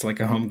say it's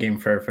like a home game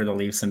for the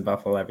Leafs in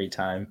Buffalo every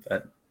time.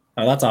 But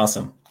that's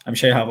awesome. I'm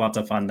sure you have lots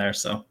of fun there.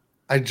 So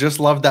I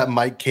just love that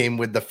Mike came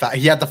with the fact.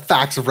 He had the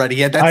facts ready.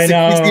 He had that I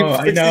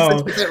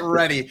know.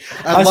 ready.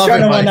 I was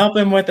trying to one up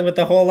him with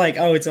the whole like,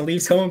 oh, it's a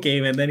Leafs home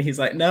game, and then he's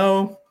like,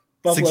 no.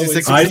 Buffalo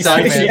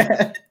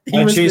 66%.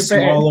 I chase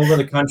them all over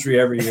the country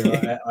every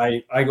year.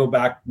 I go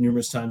back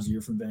numerous times a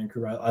year from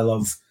Vancouver. I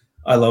love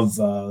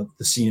the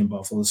scene in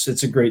Buffalo.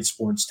 It's a great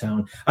sports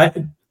town.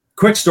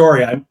 Quick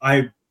story.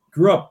 I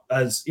grew up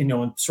as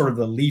in sort of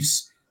the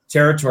Leafs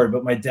territory,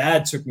 but my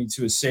dad took me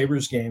to a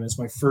Sabres game as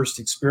my first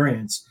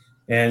experience.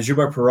 And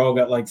Gilbert Perreault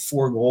got like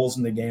 4 goals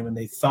in the game, and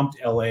they thumped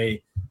LA. I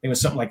think it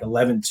was something like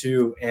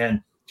 11-2, and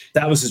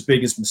that was his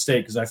biggest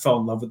mistake because I fell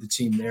in love with the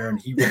team there,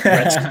 and he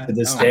regrets it to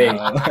this day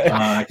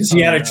because he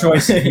had a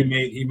choice and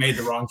he made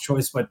the wrong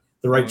choice, but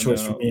the right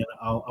choice for me. And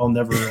I'll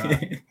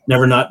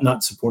never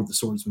not support the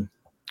Swordsman.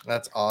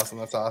 That's awesome.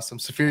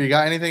 Safir, you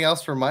got anything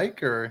else for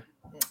Mike or?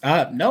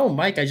 No,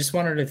 Mike. I just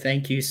wanted to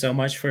thank you so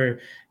much for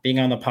being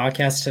on the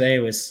podcast today. It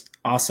was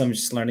awesome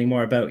just learning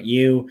more about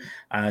you,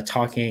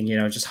 talking,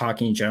 just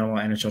hockey in general,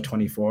 NHL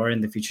 24,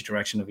 and the future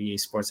direction of EA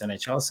Sports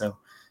NHL. So,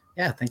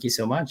 yeah, thank you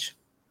so much.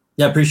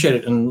 Yeah, appreciate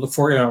it, and look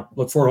forward.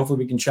 Hopefully,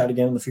 we can chat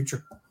again in the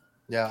future.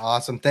 Yeah,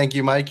 awesome. Thank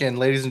you, Mike, and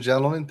ladies and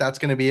gentlemen, that's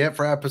going to be it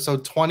for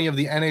episode 20 of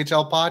the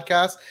NHL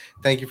podcast.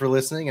 Thank you for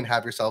listening, and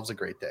have yourselves a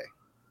great day.